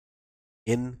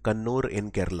 In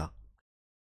Kerala.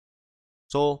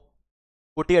 So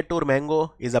Kutiyattur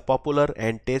mango is a popular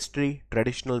and tasty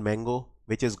traditional mango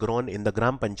which is grown in the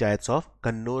Gram Panchayats of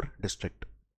Kannur district.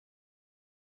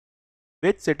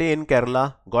 Which city in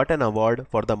Kerala got an award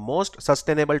for the most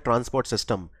sustainable transport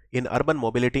system in Urban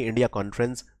Mobility India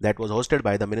conference that was hosted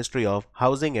by the Ministry of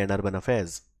Housing and Urban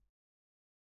Affairs?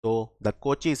 So the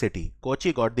Kochi city,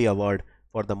 Kochi got the award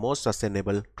for the most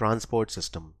sustainable transport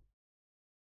system.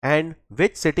 And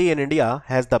which city in India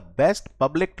has the best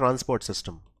public transport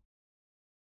system?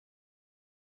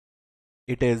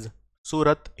 It is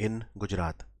Surat in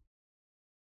Gujarat.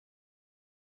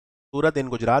 Surat in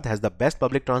Gujarat has the best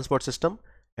public transport system,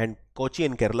 and Kochi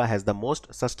in Kerala has the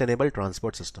most sustainable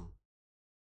transport system.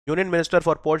 Union Minister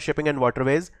for Port Shipping and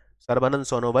Waterways, Sarbanan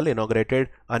Sonowal, inaugurated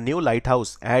a new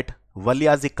lighthouse at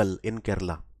Valyazikal in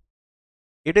Kerala.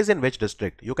 It is in which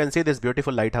district? You can see this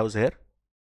beautiful lighthouse here.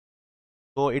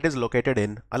 So it is located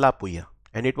in Alappuzha,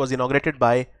 and it was inaugurated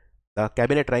by the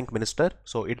cabinet rank minister,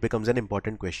 so it becomes an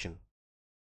important question.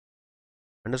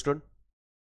 Understood?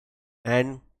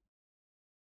 And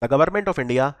the government of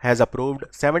India has approved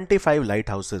 75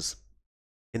 lighthouses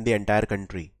in the entire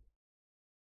country,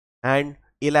 and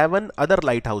 11 other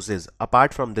lighthouses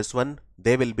apart from this one,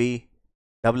 they will be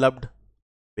developed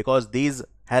because these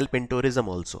help in tourism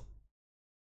also.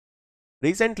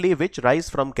 Recently, which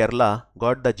rice from Kerala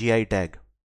got the GI tag?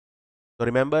 So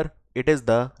remember, it is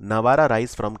the Nawara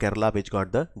rice from Kerala which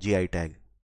got the GI tag.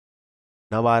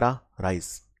 Nawara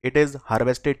rice. It is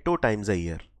harvested 2 times a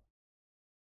year.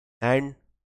 And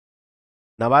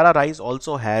Nawara rice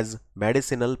also has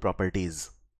medicinal properties.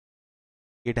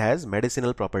 It has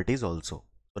medicinal properties also.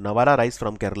 So Nawara rice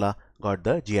from Kerala got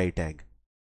the GI tag.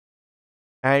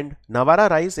 And Nawara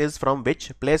rice is from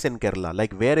which place in Kerala?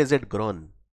 Like where is it grown?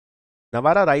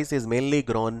 Nawara rice is mainly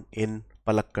grown in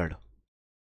Palakkad.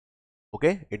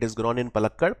 Okay, it is grown in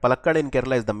Palakkad. Palakkad in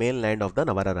Kerala is the main land of the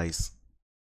Nawara rice.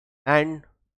 And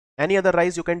any other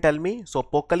rice you can tell me? So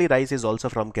Pokali rice is also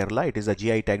from Kerala. It is a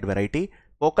GI tagged variety.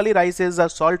 Pokali rice is a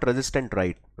salt resistant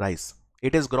rice.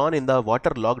 It is grown in the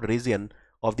waterlogged region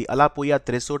of the Alappuzha,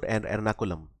 Thrissur and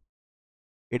Ernakulam.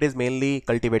 It is mainly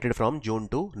cultivated from June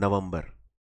to November.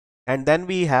 And then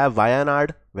we have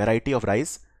Wayanad variety of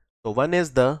rice. So one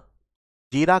is the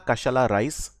Jeera Kashala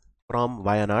rice from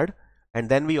Wayanad, and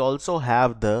then we also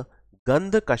have the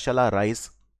Gandh Kashala rice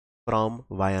from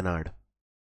Wayanad.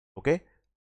 Okay,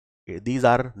 these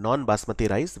are non-basmati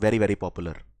rice, very very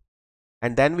popular.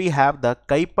 And then we have the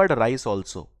Kaipad rice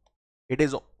also. It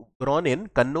is grown in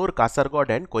Kannur, Kasargod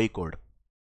and Kozhikode.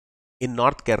 In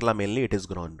North Kerala mainly it is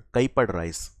grown, Kaipad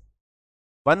rice.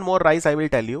 One more rice I will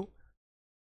tell you,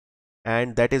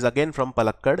 and that is again from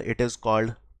Palakkad. It is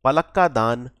called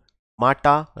Palakkadan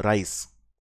Mata rice.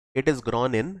 It is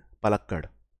grown in Palakkad.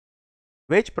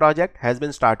 Which project has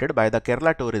been started by the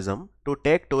Kerala Tourism to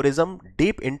take tourism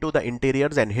deep into the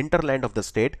interiors and hinterland of the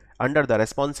state under the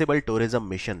Responsible Tourism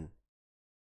Mission?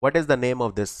 What is the name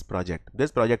of this project?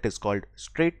 This project is called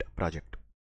STREET project.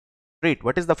 STREET,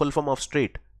 what is the full form of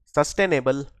STREET?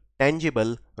 Sustainable,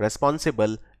 Tangible,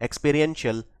 Responsible,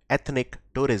 Experiential, Ethnic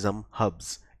Tourism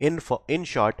Hubs. In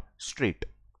short, STREET.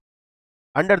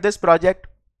 Under this project,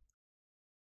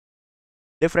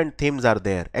 different themes are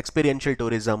there: experiential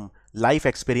tourism, life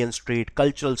experience street,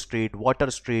 cultural street,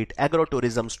 water street,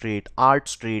 agro-tourism street, art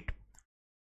street.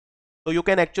 So you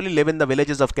can actually live in the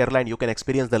villages of Kerala and you can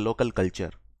experience the local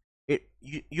culture.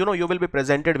 You will be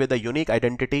presented with a unique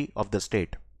identity of the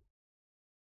state.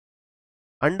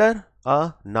 Under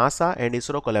a NASA and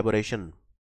ISRO collaboration,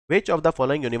 which of the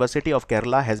following University of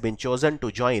Kerala has been chosen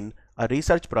to join a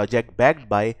research project backed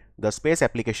by the Space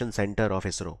Application Center of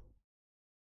ISRO?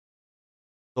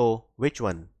 So which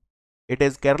one? It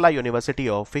is Kerala University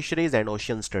of Fisheries and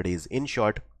Ocean Studies, in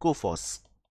short KUFOS.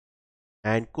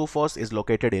 And KUFOS is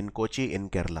located in Kochi in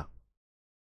Kerala.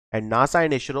 And NASA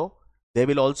and ISRO, they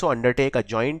will also undertake a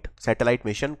joint satellite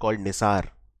mission called NISAR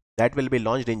that will be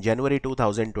launched in January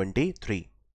 2023.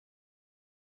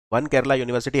 One Kerala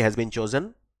University has been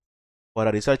chosen for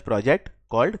a research project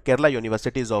called Kerala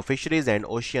Universities of Fisheries and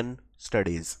Ocean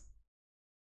Studies.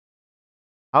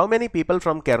 How many people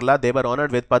from Kerala they were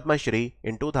honored with Padma Shri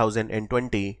in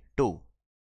 2022?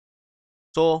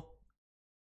 So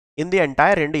In the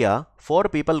entire India, 4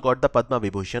 people got the Padma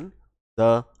Vibhushan,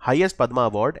 the highest Padma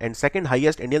award and second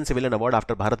highest Indian civilian award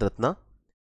after Bharat Ratna.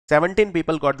 17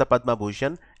 people got the Padma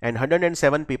Bhushan and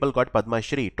 107 people got Padma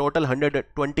Shri. Total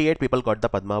 128 people got the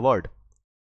Padma award.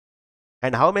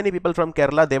 And how many people from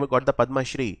Kerala they got the Padma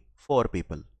Shri? 4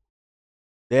 people.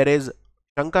 There is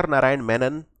Shankar Narayan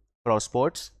Menon for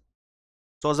sports,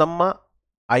 Sozamma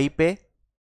Aipe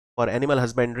for animal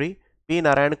husbandry, P.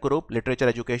 Narayan Kurup literature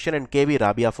education and K.V.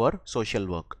 Rabia for social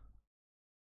work.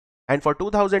 And for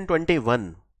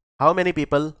 2021, how many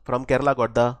people from Kerala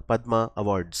got the Padma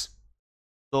awards?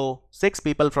 So 6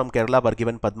 people from Kerala were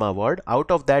given Padma award.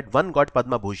 Out of that, 1 got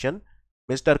Padma Bhushan,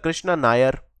 Mr. Krishna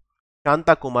Nair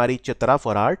Shanta Kumari Chitra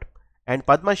for art, and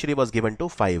Padma Shri was given to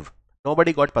 5.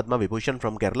 Nobody got Padma Vibhushan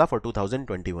from Kerala for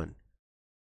 2021.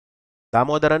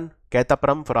 Damodaran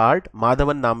Ketapram for art,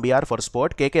 Madhavan Nambiar for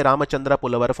sport, K.K. Ramachandra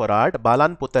Pulavar for art,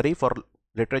 Balan Puttari for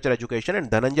literature education and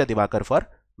Dhananjay Divakar for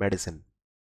medicine.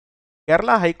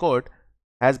 Kerala High Court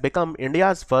has become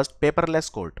India's first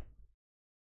paperless court.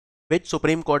 Which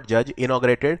Supreme Court judge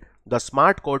inaugurated the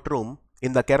smart courtroom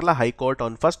in the Kerala High Court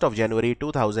on 1st of January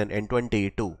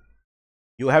 2022?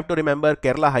 You have to remember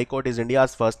Kerala High Court is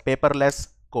India's first paperless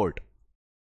court.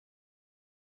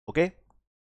 Okay.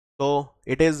 So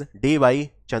it is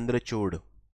D.Y. Chandrachud.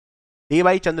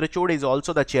 D.Y. Chandrachud is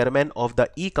also the chairman of the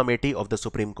E Committee of the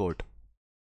Supreme Court.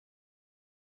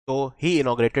 So he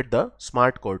inaugurated the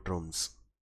smart courtrooms.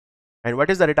 And what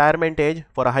is the retirement age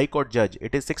for a High Court judge?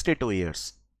 It is 62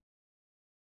 years.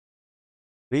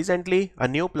 Recently, a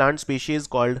new plant species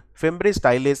called Fimbris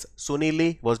stylis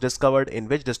sunili was discovered in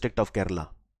which district of Kerala?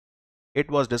 It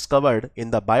was discovered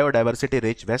in the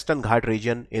biodiversity-rich Western Ghat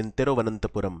region in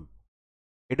Thiruvananthapuram.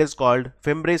 It is called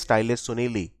Fimbris stylis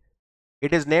sunili.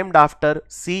 It is named after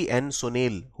C.N.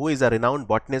 Sunil, who is a renowned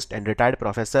botanist and retired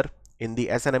professor in the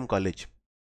S&M College.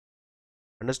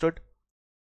 Understood?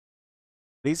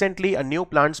 Recently, a new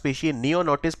plant species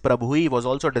Neonotis prabhui was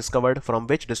also discovered from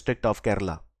which district of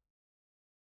Kerala?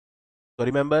 So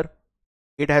remember,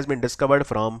 it has been discovered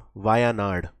from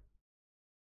Wayanad,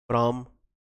 from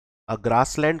a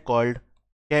grassland called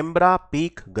Kembra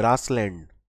Peak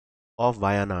Grassland of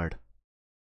Wayanad,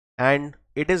 and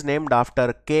it is named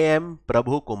after K.M.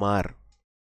 Prabhu Kumar,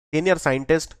 senior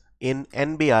scientist in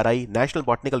NBRI, National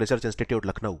Botanical Research Institute,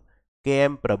 Lucknow.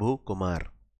 K.M. Prabhu Kumar.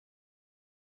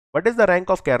 What is the rank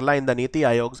of Kerala in the Niti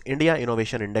Aayog's India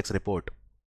Innovation Index report?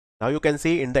 Now you can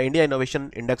see in the India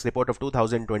Innovation Index report of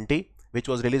 2020, which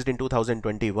was released in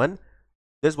 2021,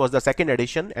 this was the second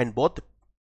edition, and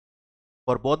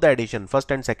for both the edition,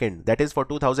 first and second, that is for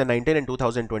 2019 and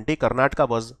 2020, Karnataka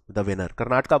was the winner.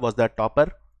 Karnataka was the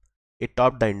topper. It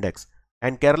topped the index,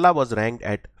 and Kerala was ranked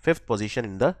at 5th position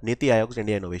in the Niti Aayog's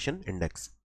India Innovation Index.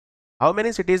 How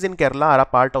many cities in Kerala are a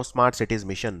part of Smart Cities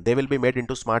mission? They will be made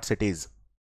into smart cities.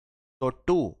 So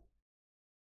two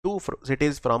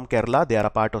cities from Kerala, they are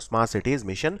a part of Smart Cities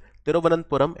mission,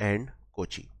 Thiruvananthapuram and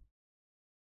Kochi.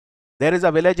 There is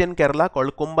a village in Kerala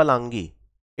called Kumbalangi.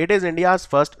 It is India's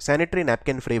first sanitary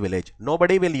napkin free village.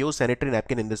 Nobody will use sanitary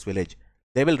napkin in this village.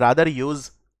 They will rather use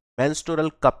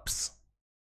menstrual cups,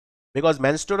 because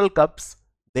menstrual cups,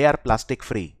 they are plastic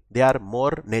free. They are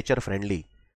more nature friendly.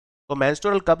 So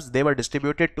menstrual cups, they were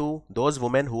distributed to those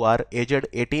women who are aged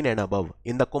 18 and above.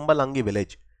 In the Kumbalangi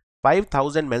village,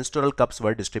 5,000 menstrual cups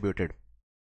were distributed.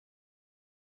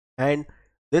 And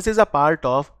this is a part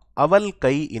of Aval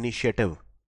Kai initiative.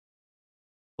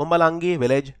 Kumbalangi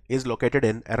village is located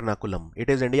in Ernakulam. It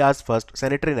is India's first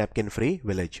sanitary napkin free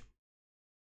village.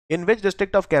 In which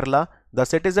district of Kerala the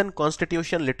Citizen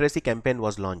Constitution Literacy Campaign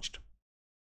was launched?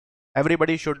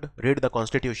 Everybody should read the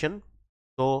constitution.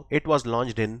 So it was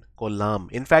launched in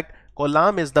Kollam. In fact,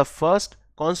 Kollam is the first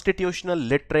constitutional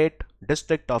literate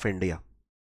district of India.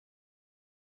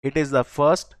 It is the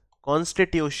first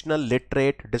constitutional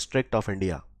literate district of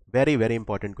India. Very, very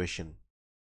important question.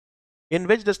 In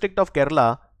which district of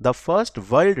Kerala the first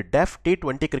World Deaf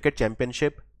T20 Cricket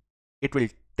Championship? It will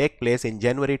take place in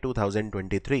January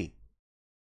 2023.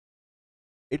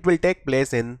 It will take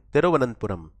place in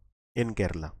Thiruvananthapuram in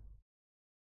Kerala,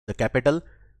 the capital,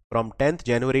 from 10th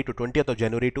January to 20th of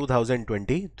January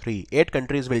 2023. 8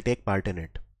 countries will take part in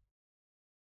it.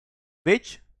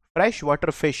 Which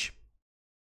freshwater fish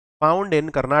found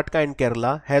in Karnataka and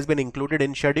Kerala has been included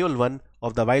in Schedule 1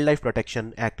 of the Wildlife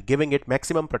Protection Act, giving it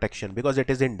maximum protection because it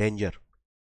is in danger?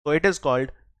 So it is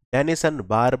called Denison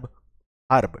barb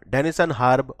harb. Denison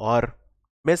harb or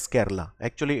Miss Kerala.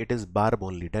 Actually it is barb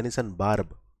only. Denison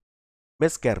barb.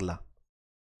 Miss Kerala.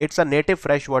 It's a native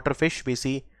freshwater fish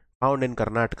species found in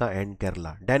Karnataka and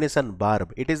Kerala. Denison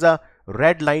barb. It is a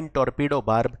red line torpedo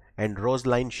barb and rose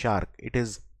line shark. It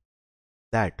is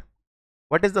that.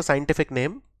 What is the scientific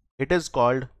name? It is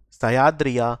called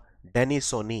Sahyadria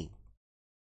denisoni.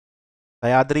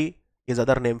 Sahyadri is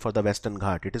other name for the Western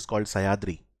Ghat. It is called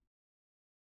Sahyadri.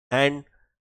 And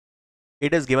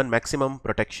it is given maximum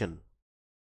protection.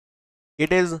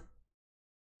 It is,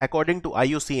 according to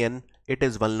IUCN, it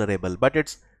is vulnerable, but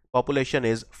its population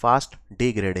is fast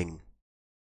degrading.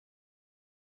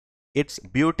 Its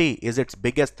beauty is its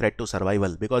biggest threat to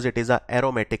survival because it is an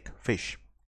aromatic fish.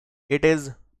 It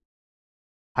is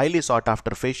highly sought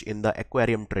after fish in the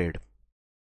aquarium trade.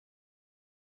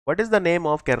 What is the name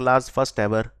of Kerala's first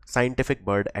ever scientific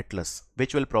bird atlas,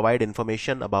 which will provide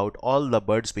information about all the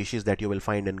bird species that you will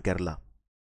find in Kerala?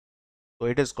 So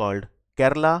it is called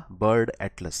Kerala Bird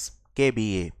Atlas,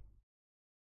 KBA.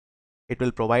 It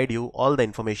will provide you all the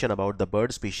information about the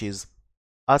bird species.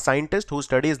 A scientist who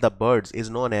studies the birds is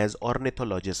known as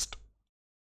ornithologist.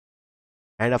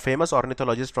 And a famous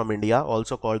ornithologist from India,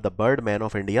 also called the Birdman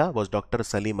of India, was Dr.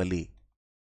 Salim Ali.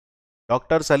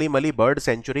 Dr. Salim Ali Bird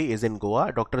Sanctuary is in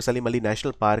Goa. Dr. Salim Ali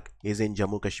National Park is in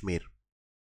Jammu Kashmir.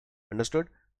 Understood?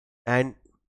 And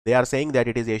they are saying that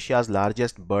it is Asia's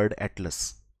largest bird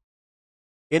atlas.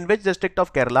 In which district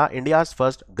of Kerala, India's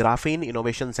first Graphene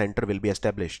Innovation Center will be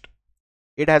established?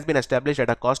 It has been established at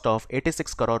a cost of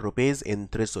 86 crore rupees in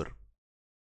Thrissur.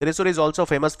 Thrissur is also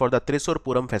famous for the Thrissur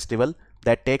Puram festival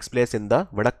that takes place in the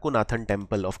Vadakkunathan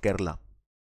temple of Kerala.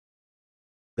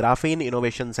 Graphene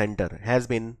Innovation Center has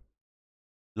been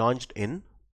launched in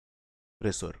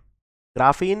Thrissur.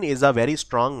 Graphene is a very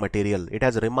strong material. It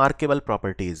has remarkable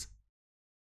properties.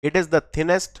 It is the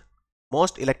thinnest,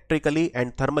 most electrically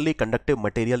and thermally conductive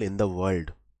material in the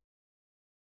world.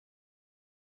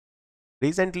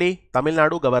 Recently, Tamil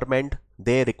Nadu government,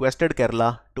 they requested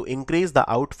Kerala to increase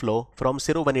the outflow from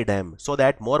Siruvani Dam so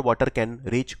that more water can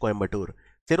reach Coimbatore.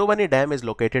 Siruvani Dam is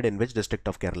located in which district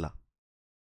of Kerala?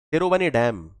 Siruvani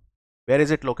Dam, where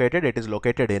is it located? It is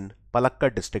located in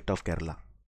Palakkad district of Kerala.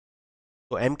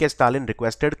 So M.K. Stalin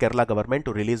requested Kerala government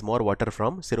to release more water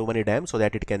from Siruvani Dam so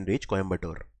that it can reach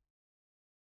Coimbatore.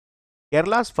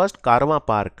 Kerala's first Karma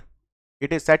Park,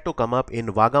 it is said to come up in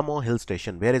Vagamo Hill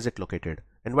Station. Where is it located?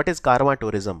 And what is Karma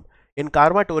tourism? In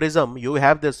Karma tourism, you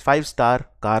have this 5-star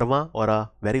Karma or a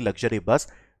very luxury bus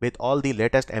with all the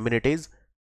latest amenities.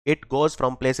 It goes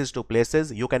from places to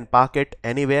places. You can park it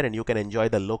anywhere and you can enjoy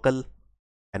the local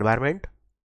environment.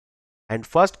 And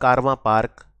first Karma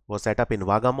Park was set up in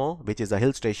Vagamo, which is a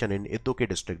hill station in Idukki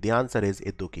district. The answer is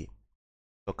Idukki.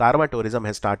 So Karma tourism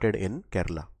has started in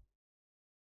Kerala.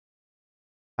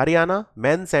 Haryana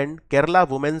men's and Kerala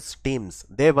women's teams,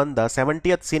 they won the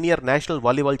 70th Senior National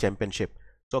Volleyball Championship.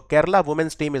 So Kerala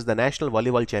women's team is the national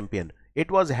volleyball champion.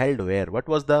 It was held where? What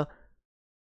was the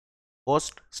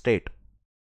host state?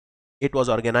 It was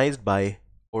organized by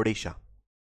Odisha.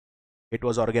 It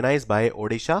was organized by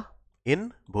Odisha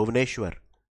in Bhubaneswar,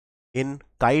 in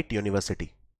Kite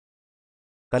University.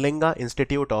 Kalinga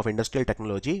Institute of Industrial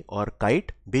Technology or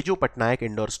Kite, Biju Patnaik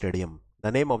Indoor Stadium.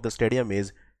 The name of the stadium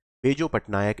is Biju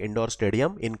Patnaik Indoor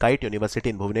Stadium in Kite University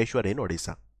in Bhubaneswar in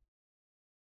Odisha.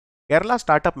 Kerala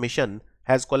Startup Mission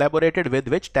has collaborated with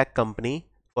which tech company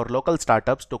for local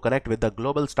startups to connect with the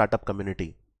global startup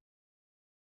community?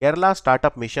 Kerala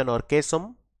Startup Mission or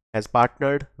KSUM has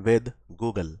partnered with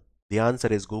Google. The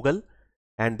answer is Google,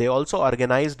 and they also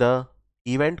organized an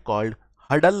event called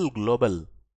Huddle Global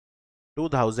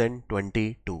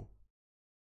 2022.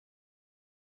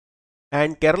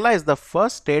 And Kerala is the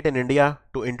first state in India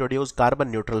to introduce carbon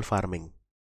neutral farming.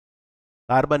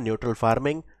 Carbon neutral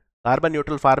farming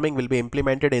will be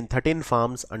implemented in 13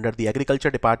 farms under the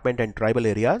Agriculture Department and tribal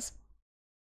areas,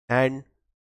 and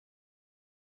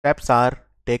steps are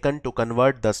taken to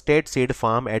convert the state seed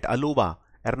farm at Aluva,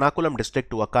 Ernakulam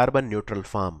district to a carbon neutral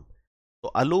farm.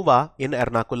 So Aluva in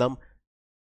Ernakulam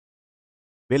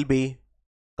will be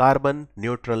carbon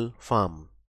neutral farm.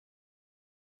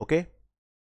 Okay.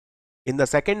 In the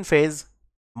second phase,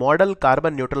 model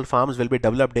carbon neutral farms will be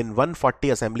developed in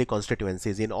 140 assembly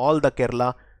constituencies in all the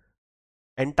Kerala,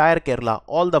 entire Kerala,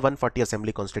 all the 140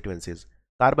 assembly constituencies.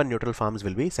 Carbon neutral farms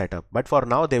will be set up, but for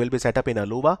now they will be set up in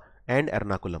Aluva and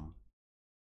Ernakulam.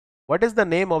 What is the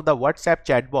name of the WhatsApp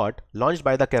chatbot launched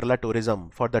by the Kerala Tourism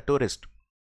for the tourist?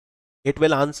 It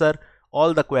will answer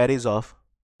all the queries of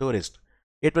tourists.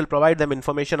 It will provide them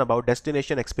information about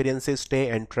destination experiences, stay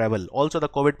and travel. Also the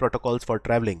COVID protocols for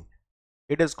traveling.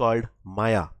 It is called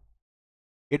Maya.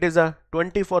 It is a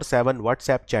 24/7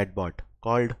 WhatsApp chatbot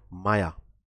called Maya.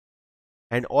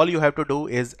 And all you have to do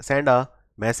is send a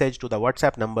message to the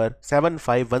WhatsApp number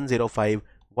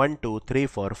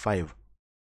 75105-12345.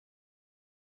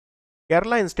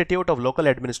 Kerala Institute of Local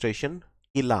Administration,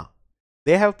 KILA,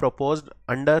 they have proposed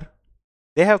under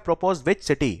They have proposed which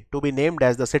city to be named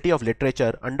as the City of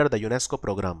Literature under the UNESCO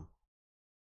program.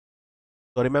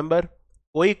 So remember,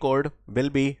 Kozhikode will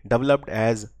be developed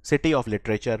as City of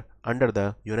Literature under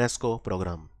the UNESCO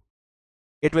program.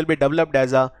 It will be developed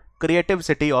as a creative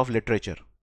city of literature.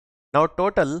 Now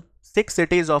total 6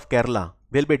 cities of Kerala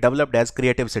will be developed as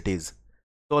creative cities.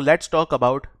 So let's talk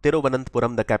about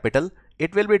Thiruvananthapuram, the capital.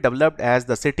 It will be developed as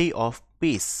the City of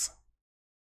Peace.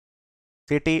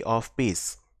 City of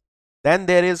Peace. Then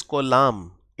there is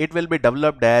Kollam. It will be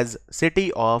developed as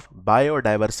City of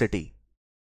Biodiversity.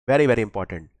 Very, very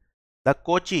important. The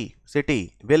Kochi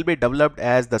city will be developed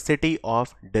as the City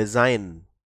of Design.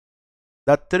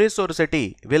 The Thrissur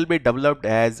city will be developed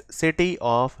as City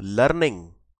of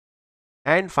Learning.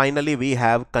 And finally we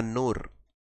have Kannur.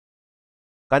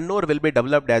 Kannur will be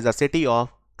developed as a city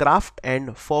of craft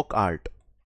and folk art.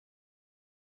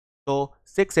 So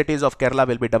 6 cities of Kerala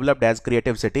will be developed as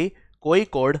creative city.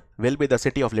 Kozhikode will be the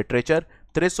city of literature,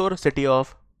 Thrissur city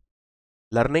of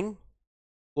learning,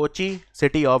 Kochi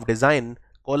city of design,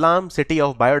 Kollam city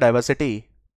of biodiversity,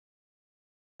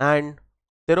 and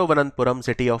Thiruvananthapuram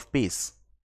city of peace.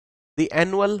 The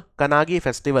annual Kannagi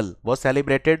festival was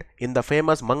celebrated in the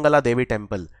famous Mangala Devi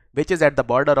temple, which is at the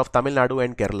border of Tamil Nadu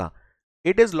and Kerala.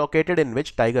 It is located in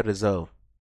which tiger reserve?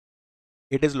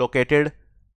 It is located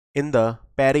in the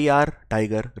Periyar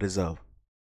Tiger Reserve.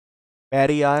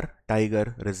 Periyar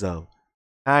Tiger Reserve.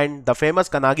 And the famous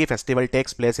Kannagi festival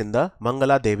takes place in the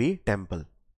Mangala Devi temple.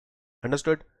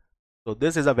 Understood? So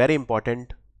this is a very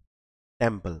important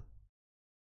temple.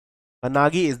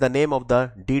 Kannagi is the name of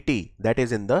the deity that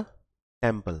is in the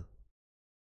temple.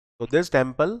 So this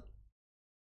temple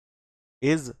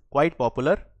is quite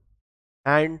popular,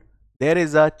 and there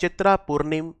is a Chitra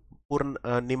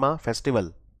Purnima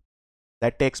festival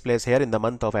that takes place here in the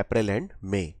month of April and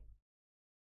May.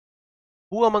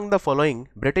 Who among the following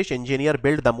British engineer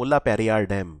built the Mulla Periyar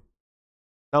Dam?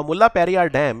 Now Mulla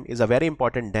Periyar Dam is a very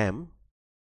important dam.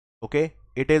 Okay,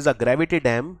 it is a gravity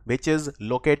dam which is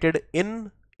located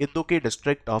in Idukki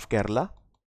district of Kerala.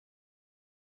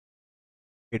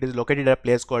 It is located at a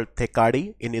place called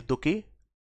Thekadi in Idukki.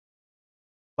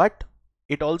 But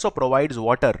it also provides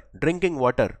water, drinking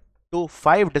water, to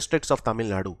 5 districts of Tamil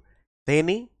Nadu: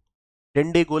 Theni,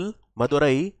 Dindigul,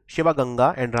 Madurai,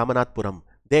 Shivaganga and Ramanathapuram.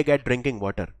 They get drinking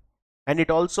water. And it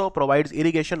also provides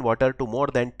irrigation water to more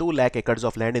than 2 lakh acres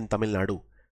of land in Tamil Nadu.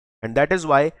 And that is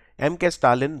why M.K.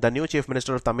 Stalin, the new Chief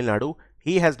Minister of Tamil Nadu,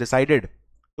 he has decided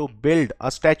to build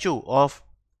a statue of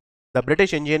the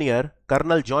British engineer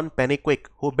Colonel John Pennywhick,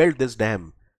 who built this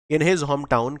dam in his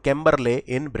hometown Camberley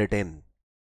in Britain.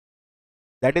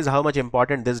 That is how much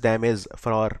important this dam is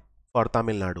for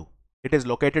Tamil Nadu. It is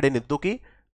located in Idukki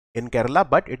in Kerala,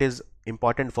 but it is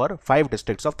important for 5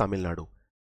 districts of Tamil Nadu: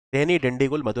 Theni,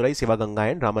 Dindigul, Madurai,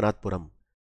 Sivaganga and Ramanathapuram.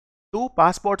 2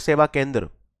 Passport Seva Kendra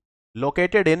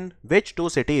located in which 2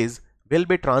 cities will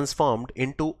be transformed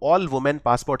into all-women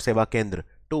Passport Seva Kendra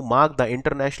to mark the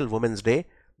International Women's Day,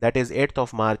 that is 8th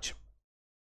of March.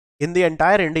 In the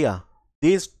entire India,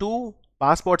 these 2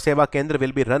 Passport Seva Kendra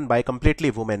will be run by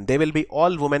completely women. They will be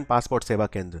all-women Passport Seva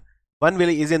Kendra. One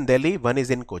is in Delhi, one is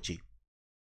in Kochi.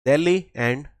 Delhi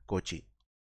and Kochi.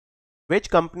 Which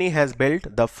company has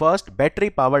built the first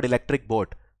battery-powered electric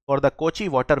boat for the Kochi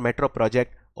Water Metro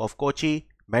project of Kochi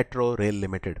Metro Rail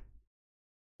Limited?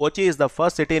 Kochi is the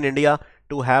first city in India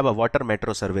to have a water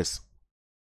metro service,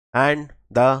 and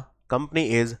the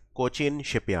company is Cochin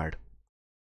Shipyard.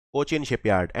 Cochin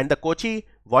Shipyard. And the Kochi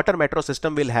water metro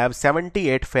system will have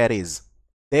 78 ferries.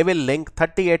 They will link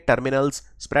 38 terminals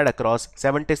spread across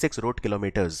 76 route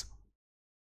kilometers.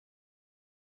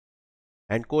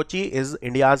 And Kochi is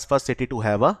India's first city to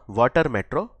have a water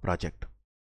metro project.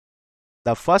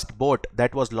 The first boat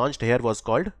that was launched here was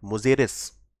called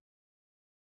Muziris.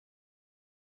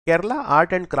 Kerala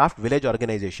Art and Craft Village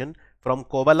Organization from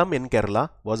Kovalam in Kerala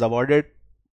was awarded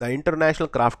the International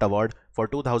Craft Award for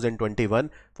 2021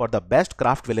 for the best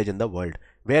craft village in the world.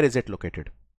 Where is it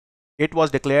located? It was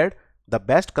declared the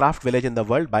best craft village in the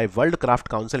world by World Craft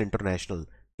Council International.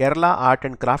 Kerala Art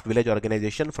and Craft Village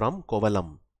Organization from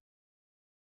Kovalam.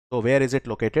 So where is it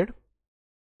located?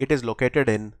 It is located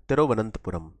in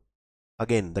Thiruvananthapuram,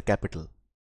 again the capital.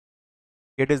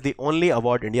 It is the only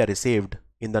award India received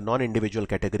in the non-individual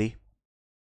category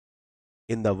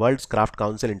in the World's Craft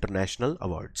Council International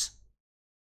Awards.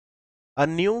 A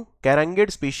new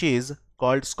carangid species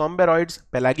called Scomberoides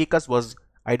pelagicus was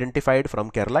identified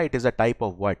from Kerala. It is a type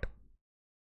of what?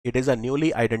 It is a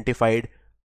newly identified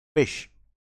fish.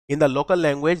 In the local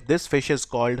language, this fish is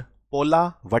called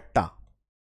Pola Vatta.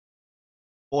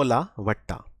 Pola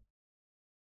Vatta.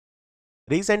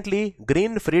 Recently,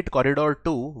 Green Freight Corridor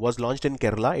 2 was launched in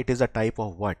Kerala. It is a type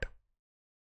of what?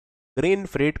 Green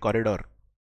Freight Corridor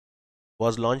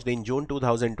was launched in June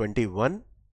 2021,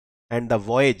 and the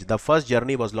voyage, the first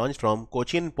journey, was launched from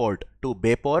Cochin Port to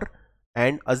Bepor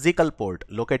and Azikal Port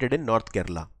located in North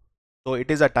Kerala. So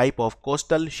it is a type of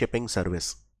coastal shipping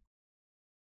service.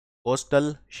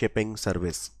 Coastal shipping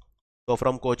service. So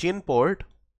from Cochin Port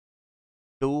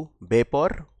to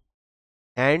Bepor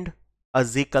and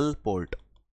Azikal Port.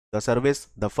 The service,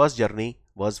 the first journey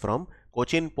was from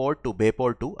Cochin Port to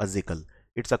Bepor to Azikal.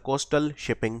 It's a coastal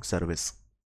shipping service.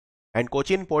 And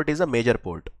Cochin Port is a major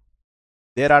port.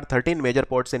 There are 13 major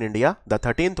ports in India. The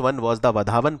 13th one was the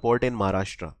Vadhavan Port in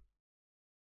Maharashtra.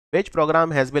 Which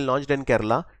program has been launched in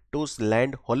Kerala to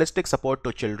lend holistic support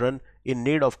to children in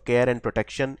need of care and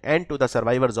protection and to the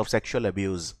survivors of sexual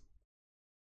abuse?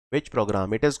 Which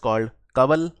program? It is called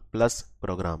Kaval Plus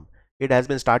program. It has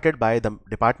been started by the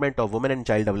Department of Women and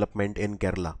Child Development in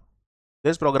Kerala.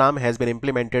 This program has been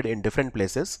implemented in different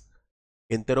places,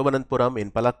 in Thiruvananthapuram,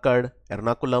 in Palakkad,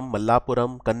 Ernakulam,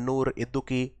 Mallapuram, Kannur,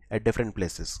 Idukki, at different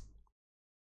places.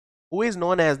 Who is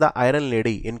known as the Iron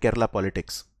Lady in Kerala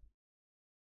politics?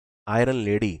 Iron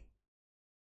Lady.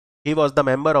 He was the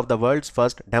member of the world's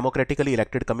first democratically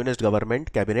elected communist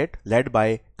government cabinet led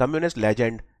by communist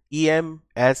legend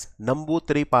E.M.S.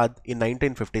 Namboothiripad in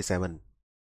 1957.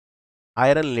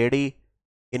 Iron Lady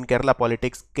in Kerala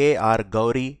politics, K.R.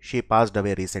 Gauri, she passed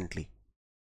away recently.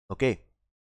 Okay.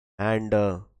 And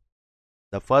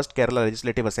the first Kerala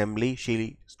Legislative Assembly,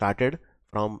 she started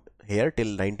from here till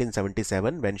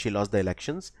 1977 when she lost the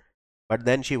elections, but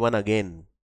then she won again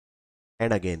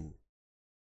and again.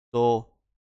 So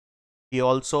he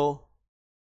also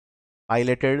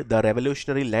piloted the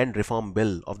Revolutionary Land Reform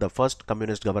Bill of the first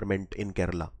communist government in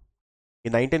Kerala.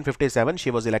 In 1957,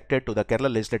 she was elected to the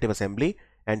Kerala Legislative Assembly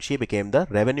and she became the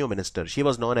Revenue Minister. She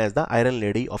was known as the Iron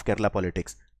Lady of Kerala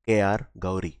politics, K.R.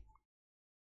 Gauri.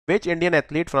 Which Indian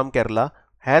athlete from Kerala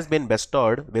has been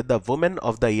bestowed with the Woman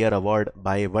of the Year award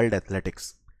by World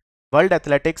Athletics? World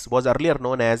Athletics was earlier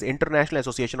known as International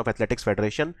Association of Athletics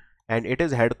Federation and it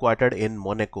is headquartered in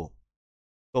Monaco.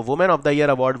 So Woman of the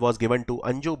Year award was given to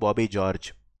Anju Bobby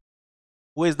George,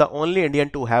 who is the only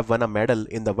Indian to have won a medal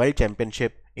in the World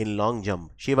Championship in long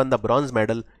jump. She won the bronze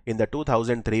medal in the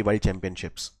 2003 World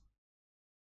Championships.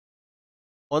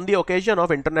 On the occasion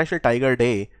of International Tiger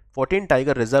Day, 14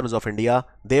 tiger reserves of India,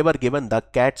 they were given the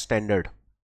CAT standard.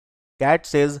 CAT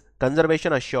says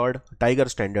Conservation Assured Tiger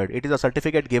Standard. It is a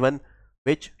certificate given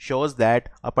which shows that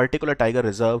a particular tiger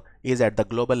reserve is at the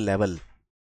global level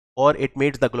or it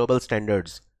meets the global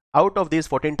standards. Out of these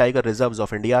 14 tiger reserves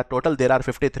of India, total there are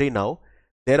 53 now.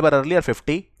 There were earlier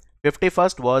 50.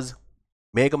 51st was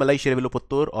Meghamalai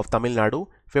Shriviluputtur of Tamil Nadu,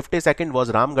 52nd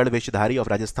was Ramgarh Vishdhari of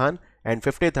Rajasthan, and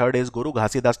 53rd is Guru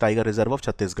Ghasidas Tiger Reserve of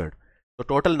Chhattisgarh. So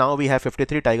total now we have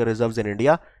 53 tiger reserves in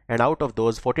India, and out of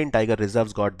those 14 tiger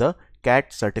reserves got the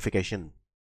CAT certification.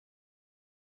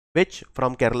 Which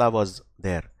from Kerala was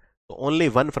there? So only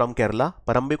one from Kerala,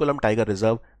 Parambikulam Tiger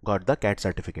Reserve, got the CAT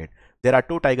certificate. There are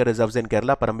two tiger reserves in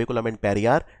Kerala, Parambikulam and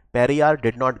Periyar. Periyar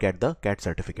did not get the CAT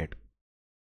certificate.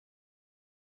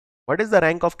 What is the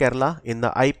rank of Kerala in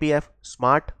the IPF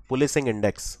Smart Policing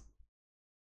Index?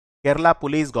 Kerala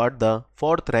Police got the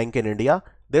 4th rank in India.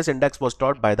 This index was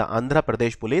taught by the Andhra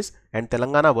Pradesh Police and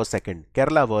Telangana was 2nd.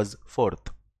 Kerala was 4th.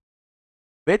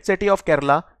 Which city of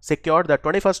Kerala secured the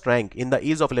 21st rank in the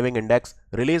Ease of Living Index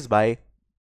released by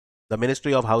the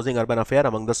Ministry of Housing Urban Affairs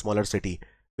among the smaller city,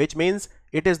 which means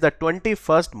it is the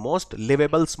 21st most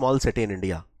livable small city in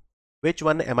India. Which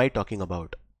one am I talking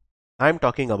about? I am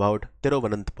talking about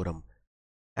Thiruvananthapuram.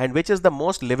 And which is the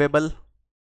most livable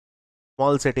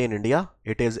small city in India?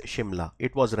 It is Shimla.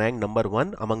 It was ranked number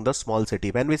 1 among the small city.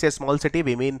 When we say small city,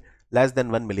 we mean less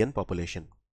than 1 million population.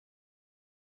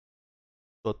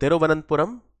 So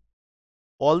Thiruvananthapuram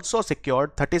also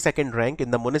secured 32nd rank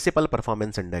in the Municipal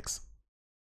Performance Index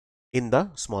in the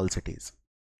small cities.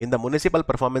 In the Municipal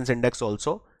Performance Index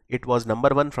also, it was number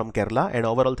 1 from Kerala and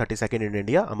overall 32nd in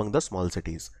India among the small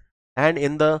cities. And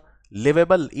in the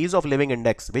Livable Ease of Living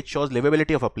Index, which shows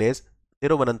livability of a place,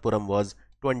 Thiruvananthapuram was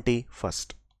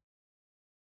 21st.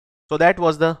 So that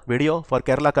was the video for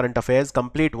Kerala Current Affairs,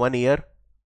 complete 1 year.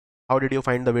 How did you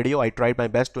find the video? I tried my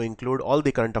best to include all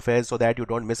the current affairs so that you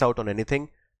don't miss out on anything.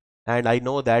 And I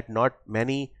know that not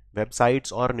many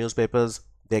websites or newspapers,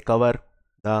 they cover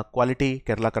the quality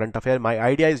Kerala Current Affair. My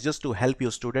idea is just to help you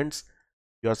students.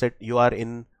 You are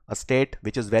in a state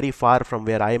which is very far from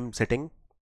where I am sitting.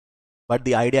 But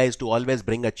the idea is to always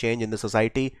bring a change in the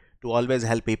society, to always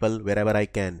help people wherever I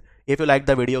can. If you like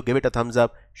the video, give it a thumbs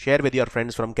up, share with your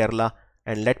friends from Kerala.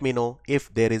 and let me know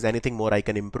if there is anything more I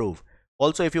can improve.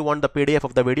 Also, if you want the PDF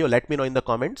of the video, let me know in the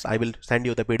comments. I will send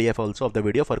you the PDF also of the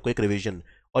video for quick revision.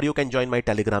 Or you can join my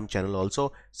Telegram channel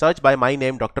also. Search by my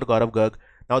name, Dr. Gaurav Garg.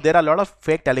 Now there are a lot of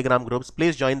fake Telegram groups.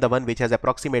 Please join the one which has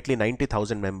approximately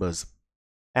 90,000 members.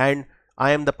 And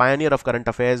I am the pioneer of current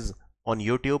affairs on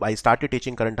YouTube. I started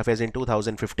teaching current affairs in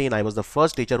 2015. I was the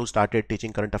first teacher who started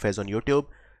teaching current affairs on YouTube.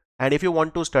 And if you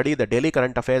want to study the daily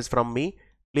current affairs from me,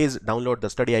 please download the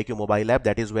StudyIQ mobile app.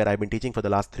 That is where I've been teaching for the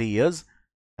last 3 years.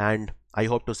 And I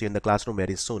hope to see you in the classroom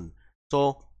very soon.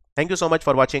 So thank you so much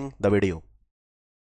for watching the video.